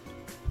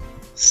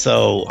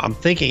 So I'm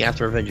thinking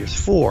after Avengers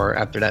 4,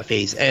 after that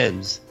phase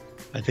ends,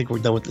 I think we're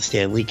done with the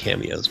Stan Lee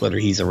cameos, whether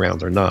he's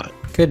around or not.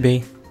 Could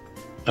be.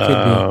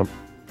 I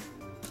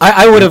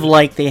would have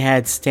liked they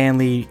had Stan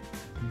Lee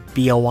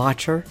be a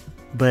Watcher,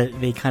 but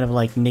they kind of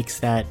like nixed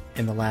that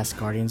in the last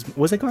Guardians.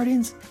 Was it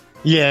Guardians?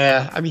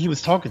 Yeah, I mean, he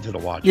was talking to the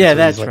Watchers. Yeah,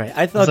 that's right.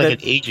 I thought he was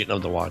like an agent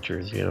of the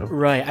Watchers,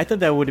 Right. I thought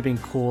that would have been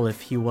cool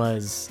if he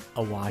was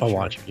a Watcher. A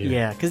Watcher,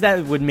 yeah. Because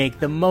that would make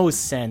the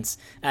most sense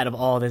out of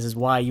all this, is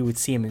why you would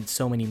see him in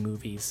so many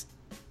movies.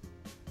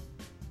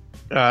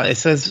 It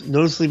says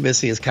noticeably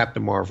missing is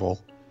Captain Marvel.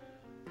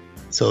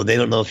 So they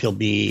don't know if he'll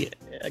be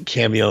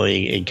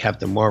cameoing in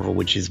Captain Marvel,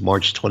 which is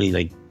March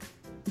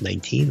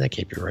 2019. That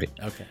can't be right.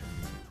 Okay.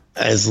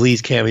 As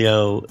Lee's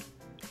cameo,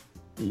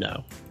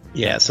 no.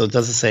 Yeah, so it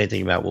doesn't say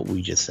anything about what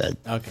we just said.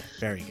 Okay,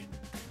 very good.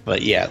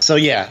 But yeah, so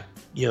yeah,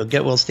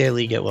 get well Stan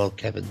Lee, get well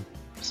Kevin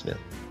Smith.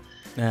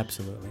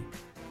 Absolutely.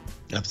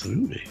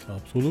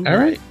 All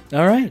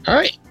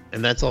right.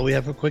 And that's all we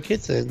have for quick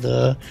hits. And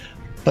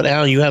but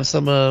Alan, you have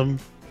some.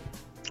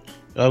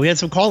 We had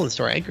some call-ins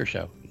to our Anchor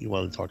show you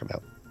wanted to talk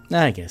about.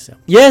 I guess so.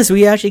 Yes,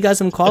 we actually got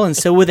some call-ins.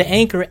 So with the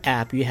Anchor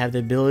app, you have the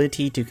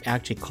ability to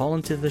actually call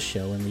into the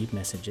show and leave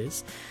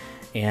messages.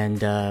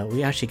 And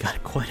we actually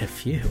got quite a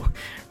few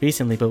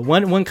recently, but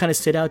one kind of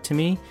stood out to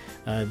me.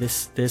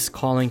 This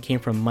call-in came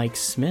from Mike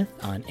Smith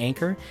on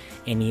Anchor,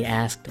 and he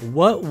asked,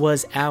 "What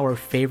was our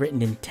favorite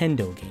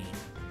Nintendo game?"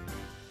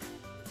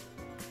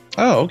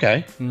 Oh,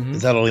 okay. Mm-hmm.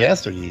 Is that all he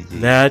asked, or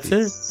That's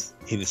it?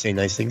 He didn't say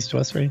nice things to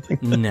us or anything?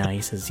 No, he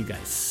says you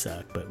guys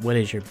suck. But what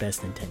is your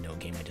best Nintendo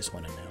game? I just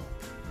want to know.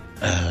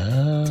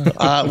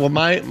 Well,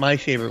 my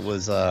favorite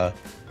was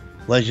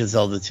Legend of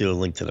Zelda 2: A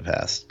Link to the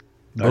Past.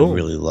 I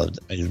really loved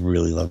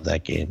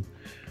that game.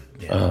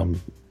 Yeah.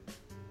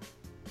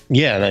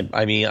 And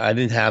I mean, I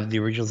didn't have the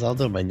original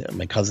Zelda.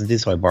 My cousin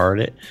did, so I borrowed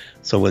it.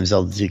 So when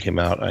Zelda 2 came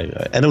out,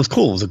 and it was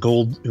cool.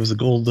 It was a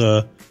gold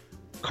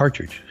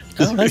cartridge.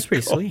 Oh, that's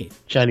pretty sweet.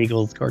 Shiny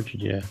gold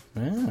cartridge, yeah.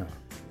 Oh,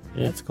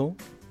 that's cool.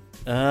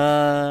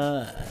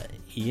 Yeah,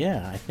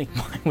 I think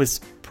mine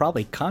was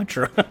probably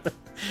Contra.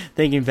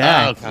 Thinking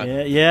back,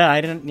 I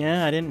didn't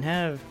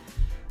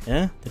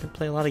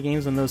play a lot of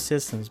games on those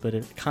systems,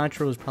 but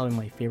Contra was probably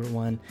my favorite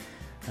one.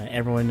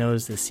 Everyone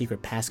knows the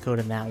secret passcode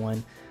in that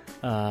one,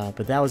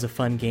 but that was a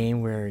fun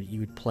game where you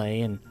would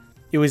play, and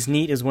it was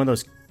neat. It was one of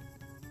those,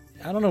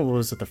 I don't know,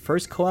 was it the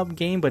first co-op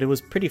game, but it was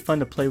pretty fun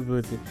to play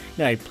with.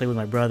 I'd play with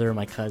my brother,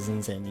 my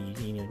cousins, and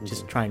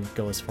just try and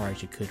go as far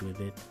as you could with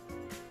it.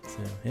 So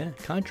yeah,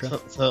 Contra.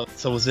 So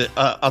was it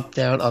up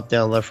down,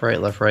 left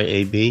right,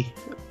 A B,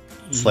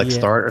 select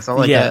start or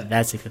something like that? Yeah,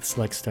 that's it.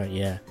 Select start.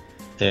 Yeah.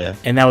 Yeah.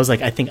 And that was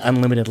like, I think,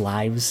 unlimited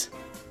lives.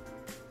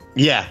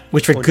 Yeah.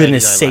 Which, for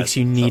goodness sakes,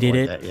 you needed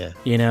it. Like that,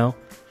 yeah.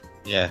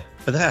 Yeah.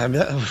 But that was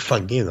a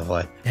fun game to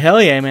play.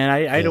 Hell yeah, man.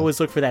 I'd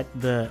always look for that.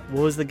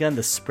 What was the gun?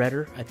 The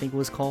spreader, I think it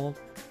was called.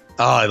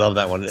 Oh, I love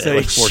that one. So it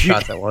was 4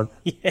 shots at one.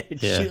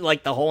 Shoot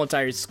like the whole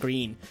entire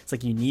screen. It's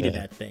like you needed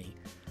that thing.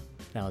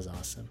 That was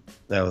awesome.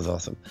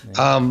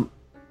 Yeah.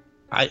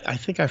 I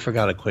think I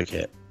forgot a quick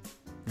hit.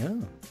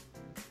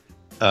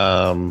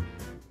 Oh.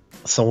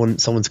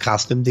 Someone's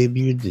costume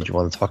debuted. Did you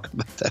want to talk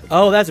about that?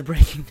 Oh, that's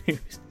breaking news.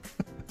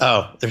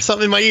 Oh, there's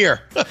something in my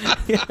ear.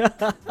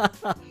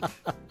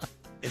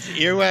 It's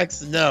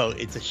earwax? No,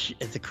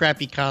 it's a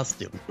crappy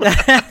costume.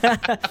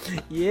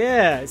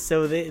 Yeah,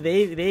 so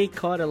they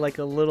caught a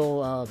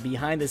little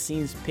behind the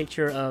scenes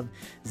picture of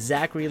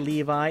Zachary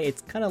Levi.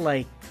 It's kind of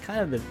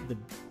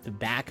the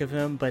back of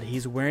him, but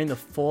he's wearing the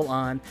full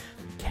on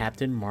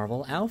Captain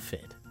Marvel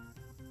outfit.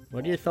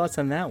 What are your thoughts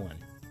on that one?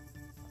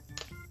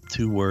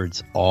 2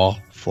 words: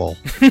 awful.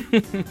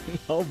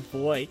 Oh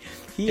boy,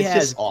 it's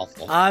just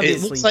awful.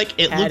 It looks like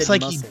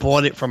he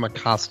bought it from a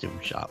costume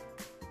shop.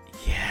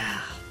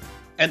 Yeah.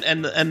 And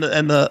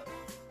the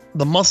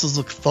muscles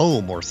look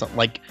foam or something,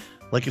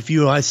 like if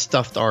you and I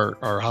stuffed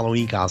our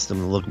Halloween costume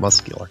to look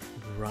muscular.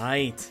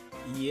 Right.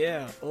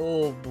 Yeah.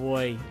 Oh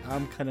boy,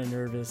 I'm kind of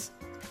nervous.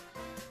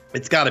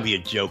 It's got to be a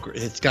joke.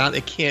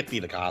 It can't be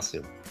the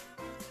costume.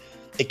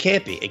 It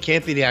can't be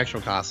the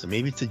actual costume.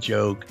 Maybe it's a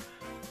joke.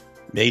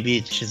 Maybe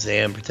it's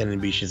Shazam pretending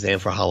to be Shazam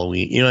for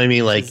Halloween. You know what I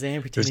mean? Like,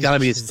 there's got to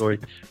be a story.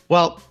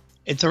 Well,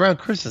 it's around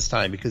Christmas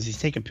time because he's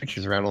taking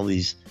pictures around all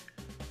these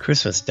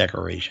Christmas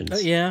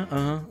decorations. Yeah,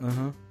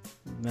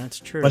 that's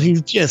true. But he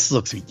just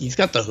looks. He's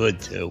got the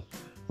hood too.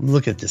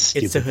 Look at this.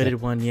 It's a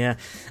hooded one, yeah.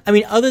 I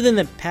mean, other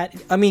than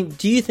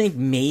do you think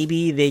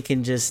maybe they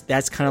can just?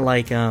 That's kind of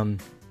like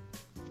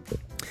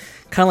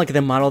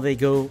the model they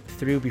go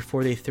through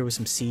before they throw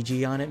some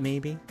CG on it,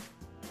 maybe.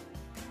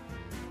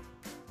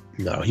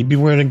 No, he'd be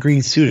wearing a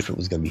green suit if it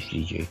was going to be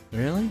CG.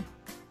 Really?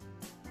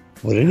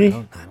 Wouldn't he? I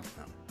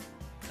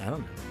don't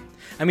know.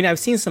 I mean, I've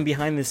seen some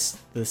behind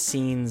the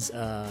scenes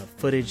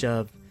footage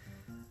of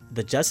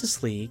the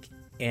Justice League,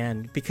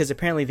 and because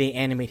apparently they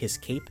animate his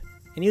cape,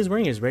 and he was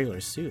wearing his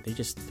regular suit. They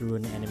just threw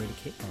an animated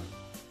cape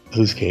on.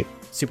 Whose cape?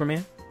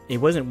 Superman. He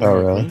wasn't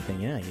wearing anything.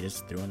 Yeah, he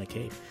just threw on a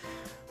cape.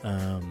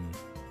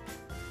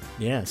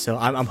 Yeah, so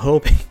I'm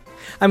hoping.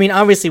 I mean,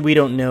 obviously we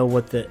don't know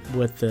what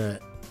the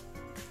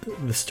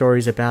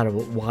story's about or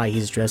why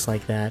he's dressed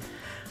like that.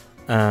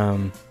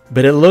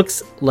 But it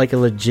looks like a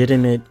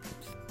legitimate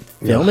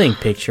filming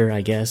picture,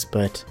 I guess.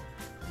 But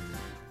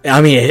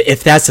I mean,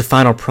 if that's the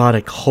final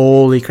product,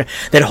 holy crap!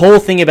 That whole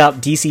thing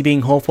about DC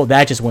being hopeful,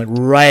 that just went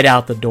right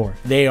out the door.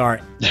 They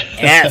are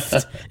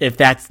effed if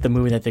that's the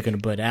movie that they're going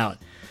to put out.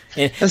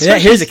 And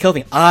here's the kill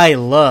thing. I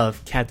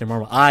love Captain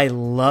Marvel. I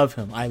love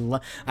him.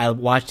 I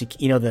watched it.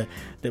 You know,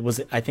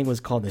 I think it was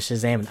called the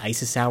Shazam and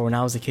Isis Hour when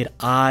I was a kid.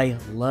 I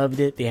loved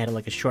it. They had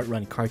like a short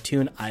run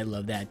cartoon. I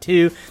love that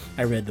too.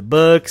 I read the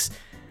books.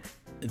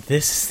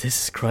 This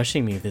is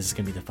crushing me if this is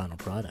gonna be the final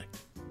product.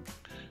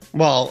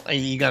 Well,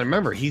 you got to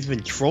remember, he's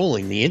been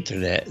trolling the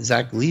internet.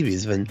 Zach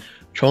Levy's been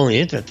trolling the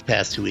internet the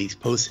past 2 weeks,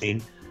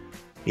 posting,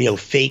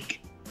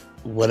 fake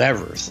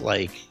whatevers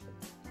like,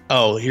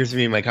 oh, here's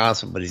me in my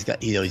costume, but he's got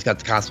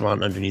the costume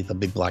on underneath a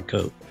big black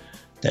coat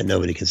that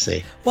nobody can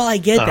see. Well, I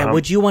get that.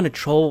 Would you want to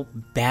troll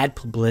bad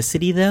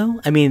publicity though?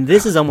 I mean,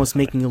 this is almost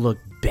making it look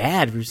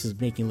bad versus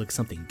making it look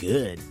something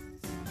good.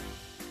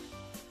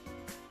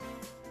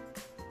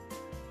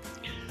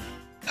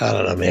 I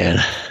don't know, man.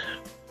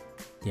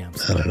 Yeah,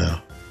 I don't know.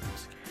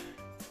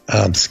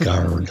 I'm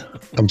scarred.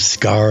 I'm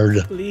scarred.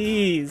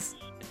 Please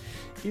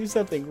do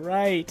something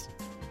right.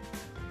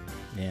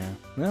 Yeah.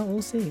 Well,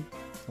 we'll see.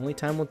 Only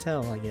time will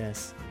tell, I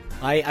guess.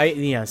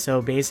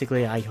 So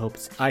basically, I hope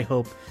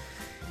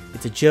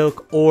it's a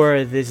joke,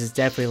 or this is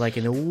definitely like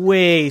in the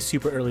way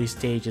super early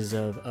stages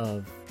of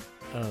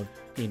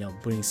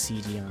putting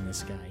CG on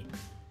this guy.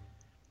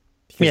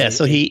 Because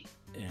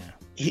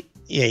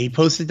he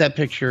posted that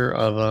picture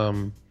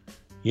of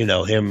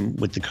him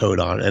with the coat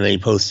on, and then he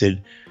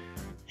posted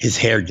his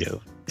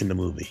hairdo in the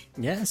movie.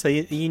 Yeah, so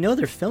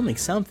they're filming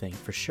something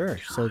for sure.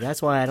 So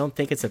that's why I don't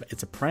think it's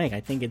a prank.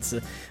 I think it's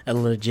a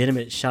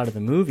legitimate shot of the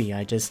movie.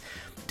 I just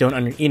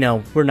don't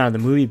we're not in the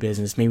movie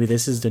business. Maybe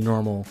this is the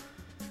normal,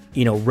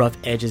 rough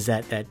edges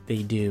that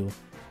they do.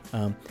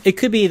 It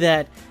could be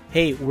that,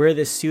 hey, wear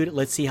this suit.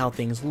 Let's see how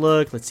things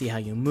look. Let's see how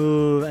you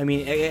move. I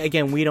mean,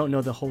 again, we don't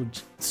know the whole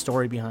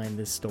story behind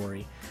this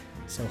story.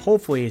 So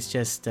hopefully it's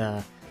just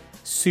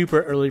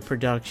super early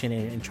production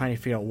and trying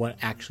to figure out what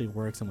actually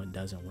works and what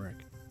doesn't work.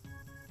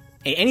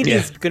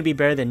 Anything's going to be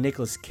better than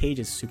Nicolas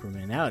Cage's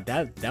Superman.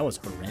 That was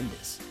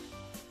horrendous.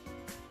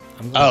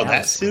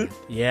 That suit?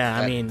 Yeah,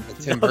 I mean,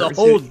 the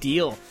whole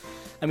deal.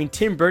 I mean,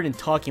 Tim Burton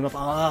talking up,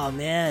 oh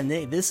man,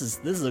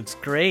 this looks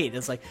great.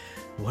 It's like,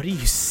 what are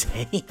you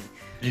saying?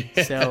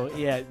 So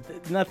yeah,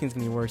 nothing's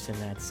gonna be worse than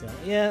that. So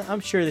yeah, I'm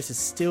sure this is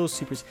still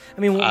super. I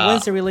mean,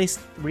 when's the release?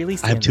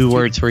 I have 2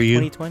 words for you.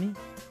 2020.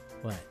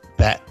 What?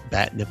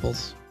 Bat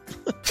nipples.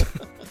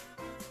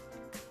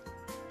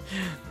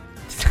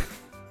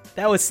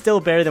 That was still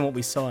better than what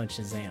we saw in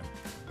Shazam.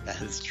 That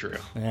is true.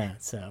 Yeah.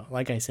 So,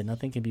 like I said,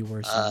 nothing can be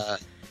worse.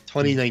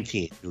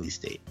 2019 release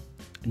date.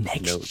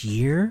 Next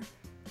year?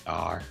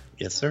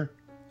 Yes, sir.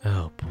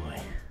 Oh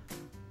boy.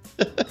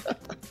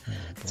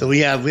 So we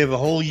have a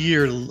whole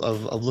year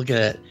of looking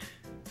at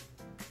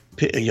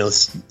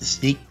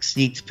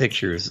sneak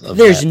pictures of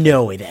There's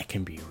no way that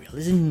can be real.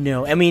 There's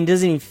no. I mean, it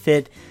doesn't even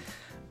fit.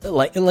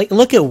 Like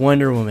look at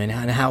Wonder Woman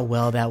and how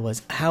well that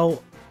was.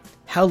 How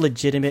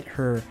legitimate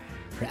her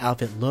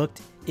outfit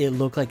looked. It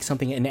looked like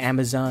something an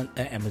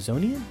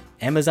Amazonian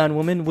Amazon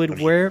woman would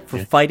wear for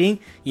fighting.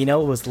 You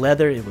know, it was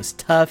leather, it was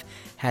tough,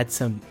 had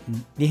some,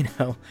 you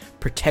know,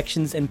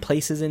 protections in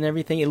places and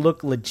everything. It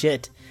looked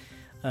legit.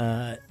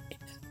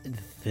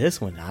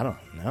 This one, I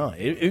don't know.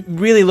 It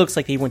really looks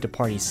like he went to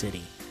Party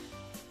City.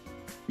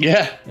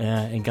 Yeah.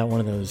 Yeah, and got one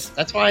of those.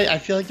 That's why I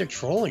feel like they're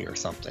trolling or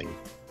something.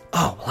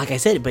 Oh, like I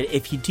said, but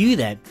if you do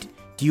that,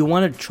 do you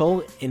want to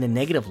troll in a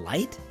negative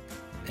light?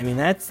 I mean,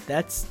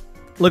 that's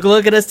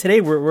look at us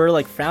today. We're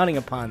like frowning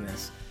upon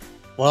this.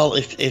 Well,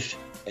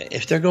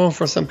 if they're going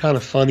for some kind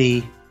of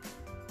funny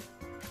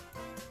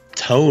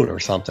tone or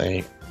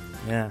something,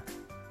 yeah,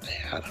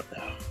 I don't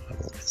know. I'm a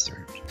little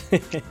concerned.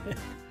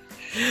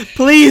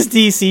 Please,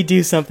 DC,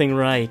 do something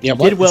right. Yeah,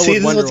 well, this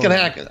is what's gonna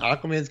happen.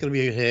 Aquaman's gonna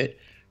be a hit.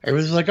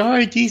 Everyone's like, all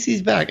right,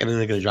 DC's back, and then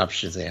they're gonna drop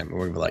Shazam, and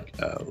we're gonna be like,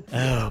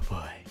 oh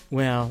boy.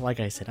 Well, like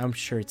I said, I'm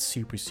sure it's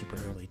super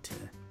early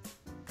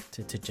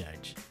to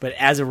judge. But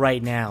as of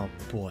right now,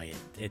 boy,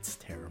 it's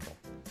terrible.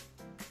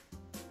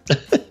 All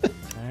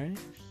right.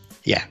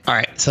 Yeah. All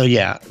right. So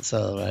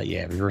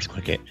reverse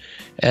quick hit.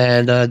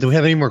 And do we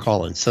have any more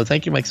call-ins? So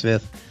thank you, Mike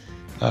Smith.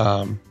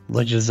 Legend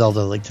of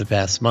Zelda: Link to the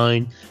Past,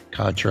 mine.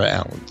 Contra,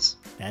 Allen's.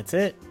 That's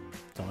it.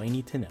 That's all you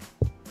need to know.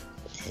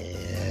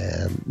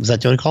 And was that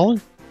the only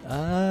call-in?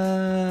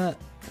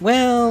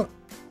 Well,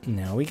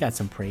 no, we got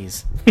some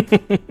praise.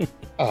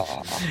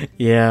 Aww.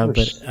 Yeah,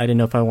 but I didn't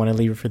know if I want to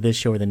leave it for this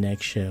show or the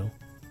next show.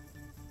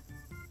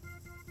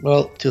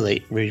 Well, too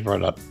late. We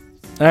brought it up.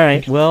 All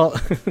right. Well,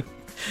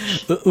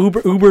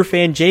 Uber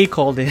fan Jay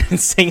called in and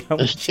saying how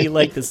much he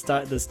liked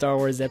the Star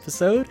Wars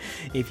episode.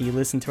 If you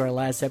listened to our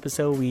last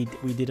episode, we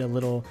did a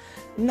little,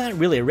 not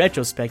really a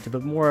retrospective,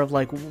 but more of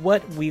like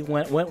what we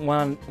went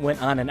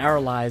on in our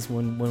lives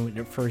when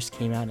it first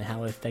came out and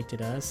how it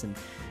affected us and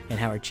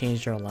how it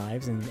changed our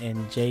lives.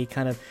 And Jay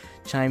kind of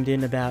chimed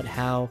in about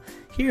how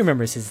he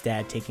remembers his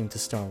dad taking him to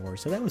Star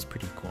Wars. So that was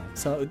pretty cool.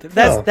 So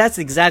that's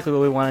exactly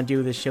what we want to do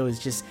with this show, is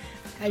just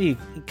how do you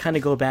kind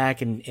of go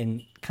back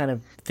and kind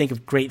of think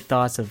of great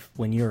thoughts of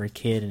when you were a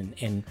kid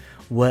and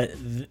what,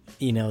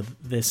 you know,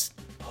 this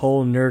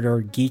whole nerd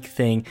or geek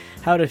thing,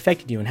 how it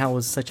affected you and how it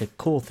was such a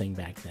cool thing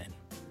back then.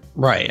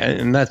 Right.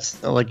 And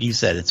that's, like you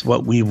said, it's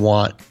what we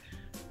want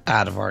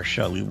out of our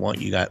show. We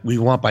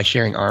want by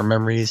sharing our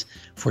memories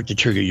for it to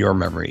trigger your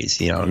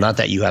memories, you know, not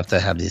that you have to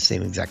have the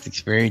same exact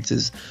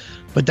experiences,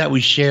 but that we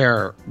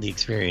share the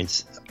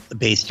experience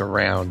based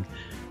around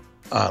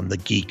the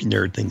geek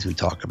nerd things we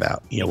talk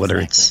about, you know, whether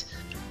it's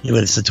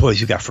the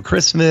toys we got for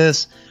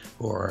Christmas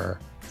or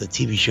the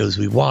TV shows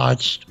we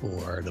watched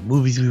or the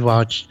movies we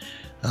watched.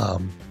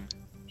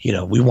 You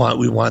know, we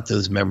want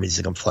those memories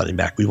to come flooding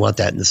back. We want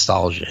that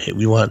nostalgia hit.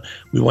 We want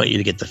you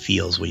to get the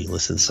feels when you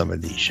listen to some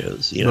of these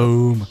shows, you know.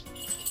 Boom.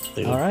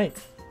 All right.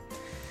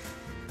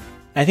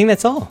 I think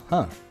that's all,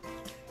 huh?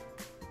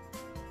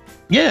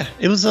 Yeah,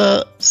 it was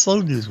a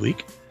slow news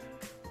week.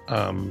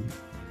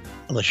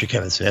 Unless you're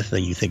Kevin Smith,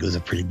 then you think it was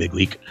a pretty big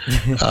week.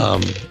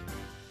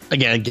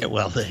 Again, get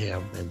well to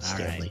him and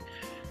Stanley.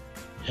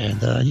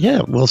 Right.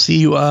 And we'll see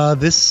you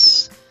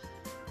this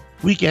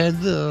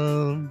weekend.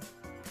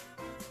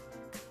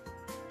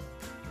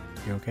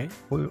 You okay?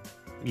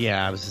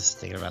 Yeah, I was just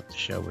thinking about the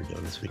show we're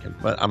doing this weekend,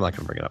 but I'm not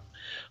going to bring it up.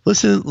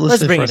 Listen for us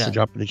to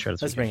drop a new show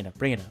this Let's weekend.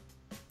 bring it up.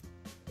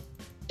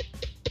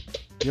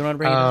 You want to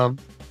bring it up?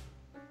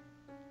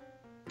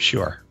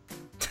 Sure.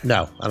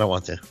 No, I don't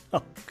want to.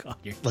 Oh, God,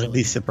 you're Let me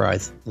be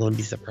surprised.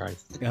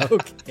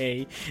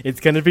 Okay. It's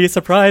going to be a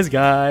surprise,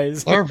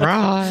 guys.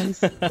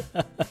 Surprise.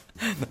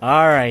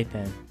 All right,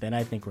 then. Then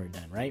I think we're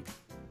done, right?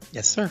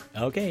 Yes, sir.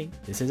 Okay.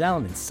 This is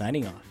Alan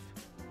signing off.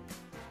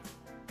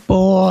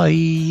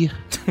 Bye.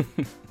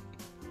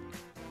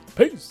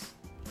 Peace.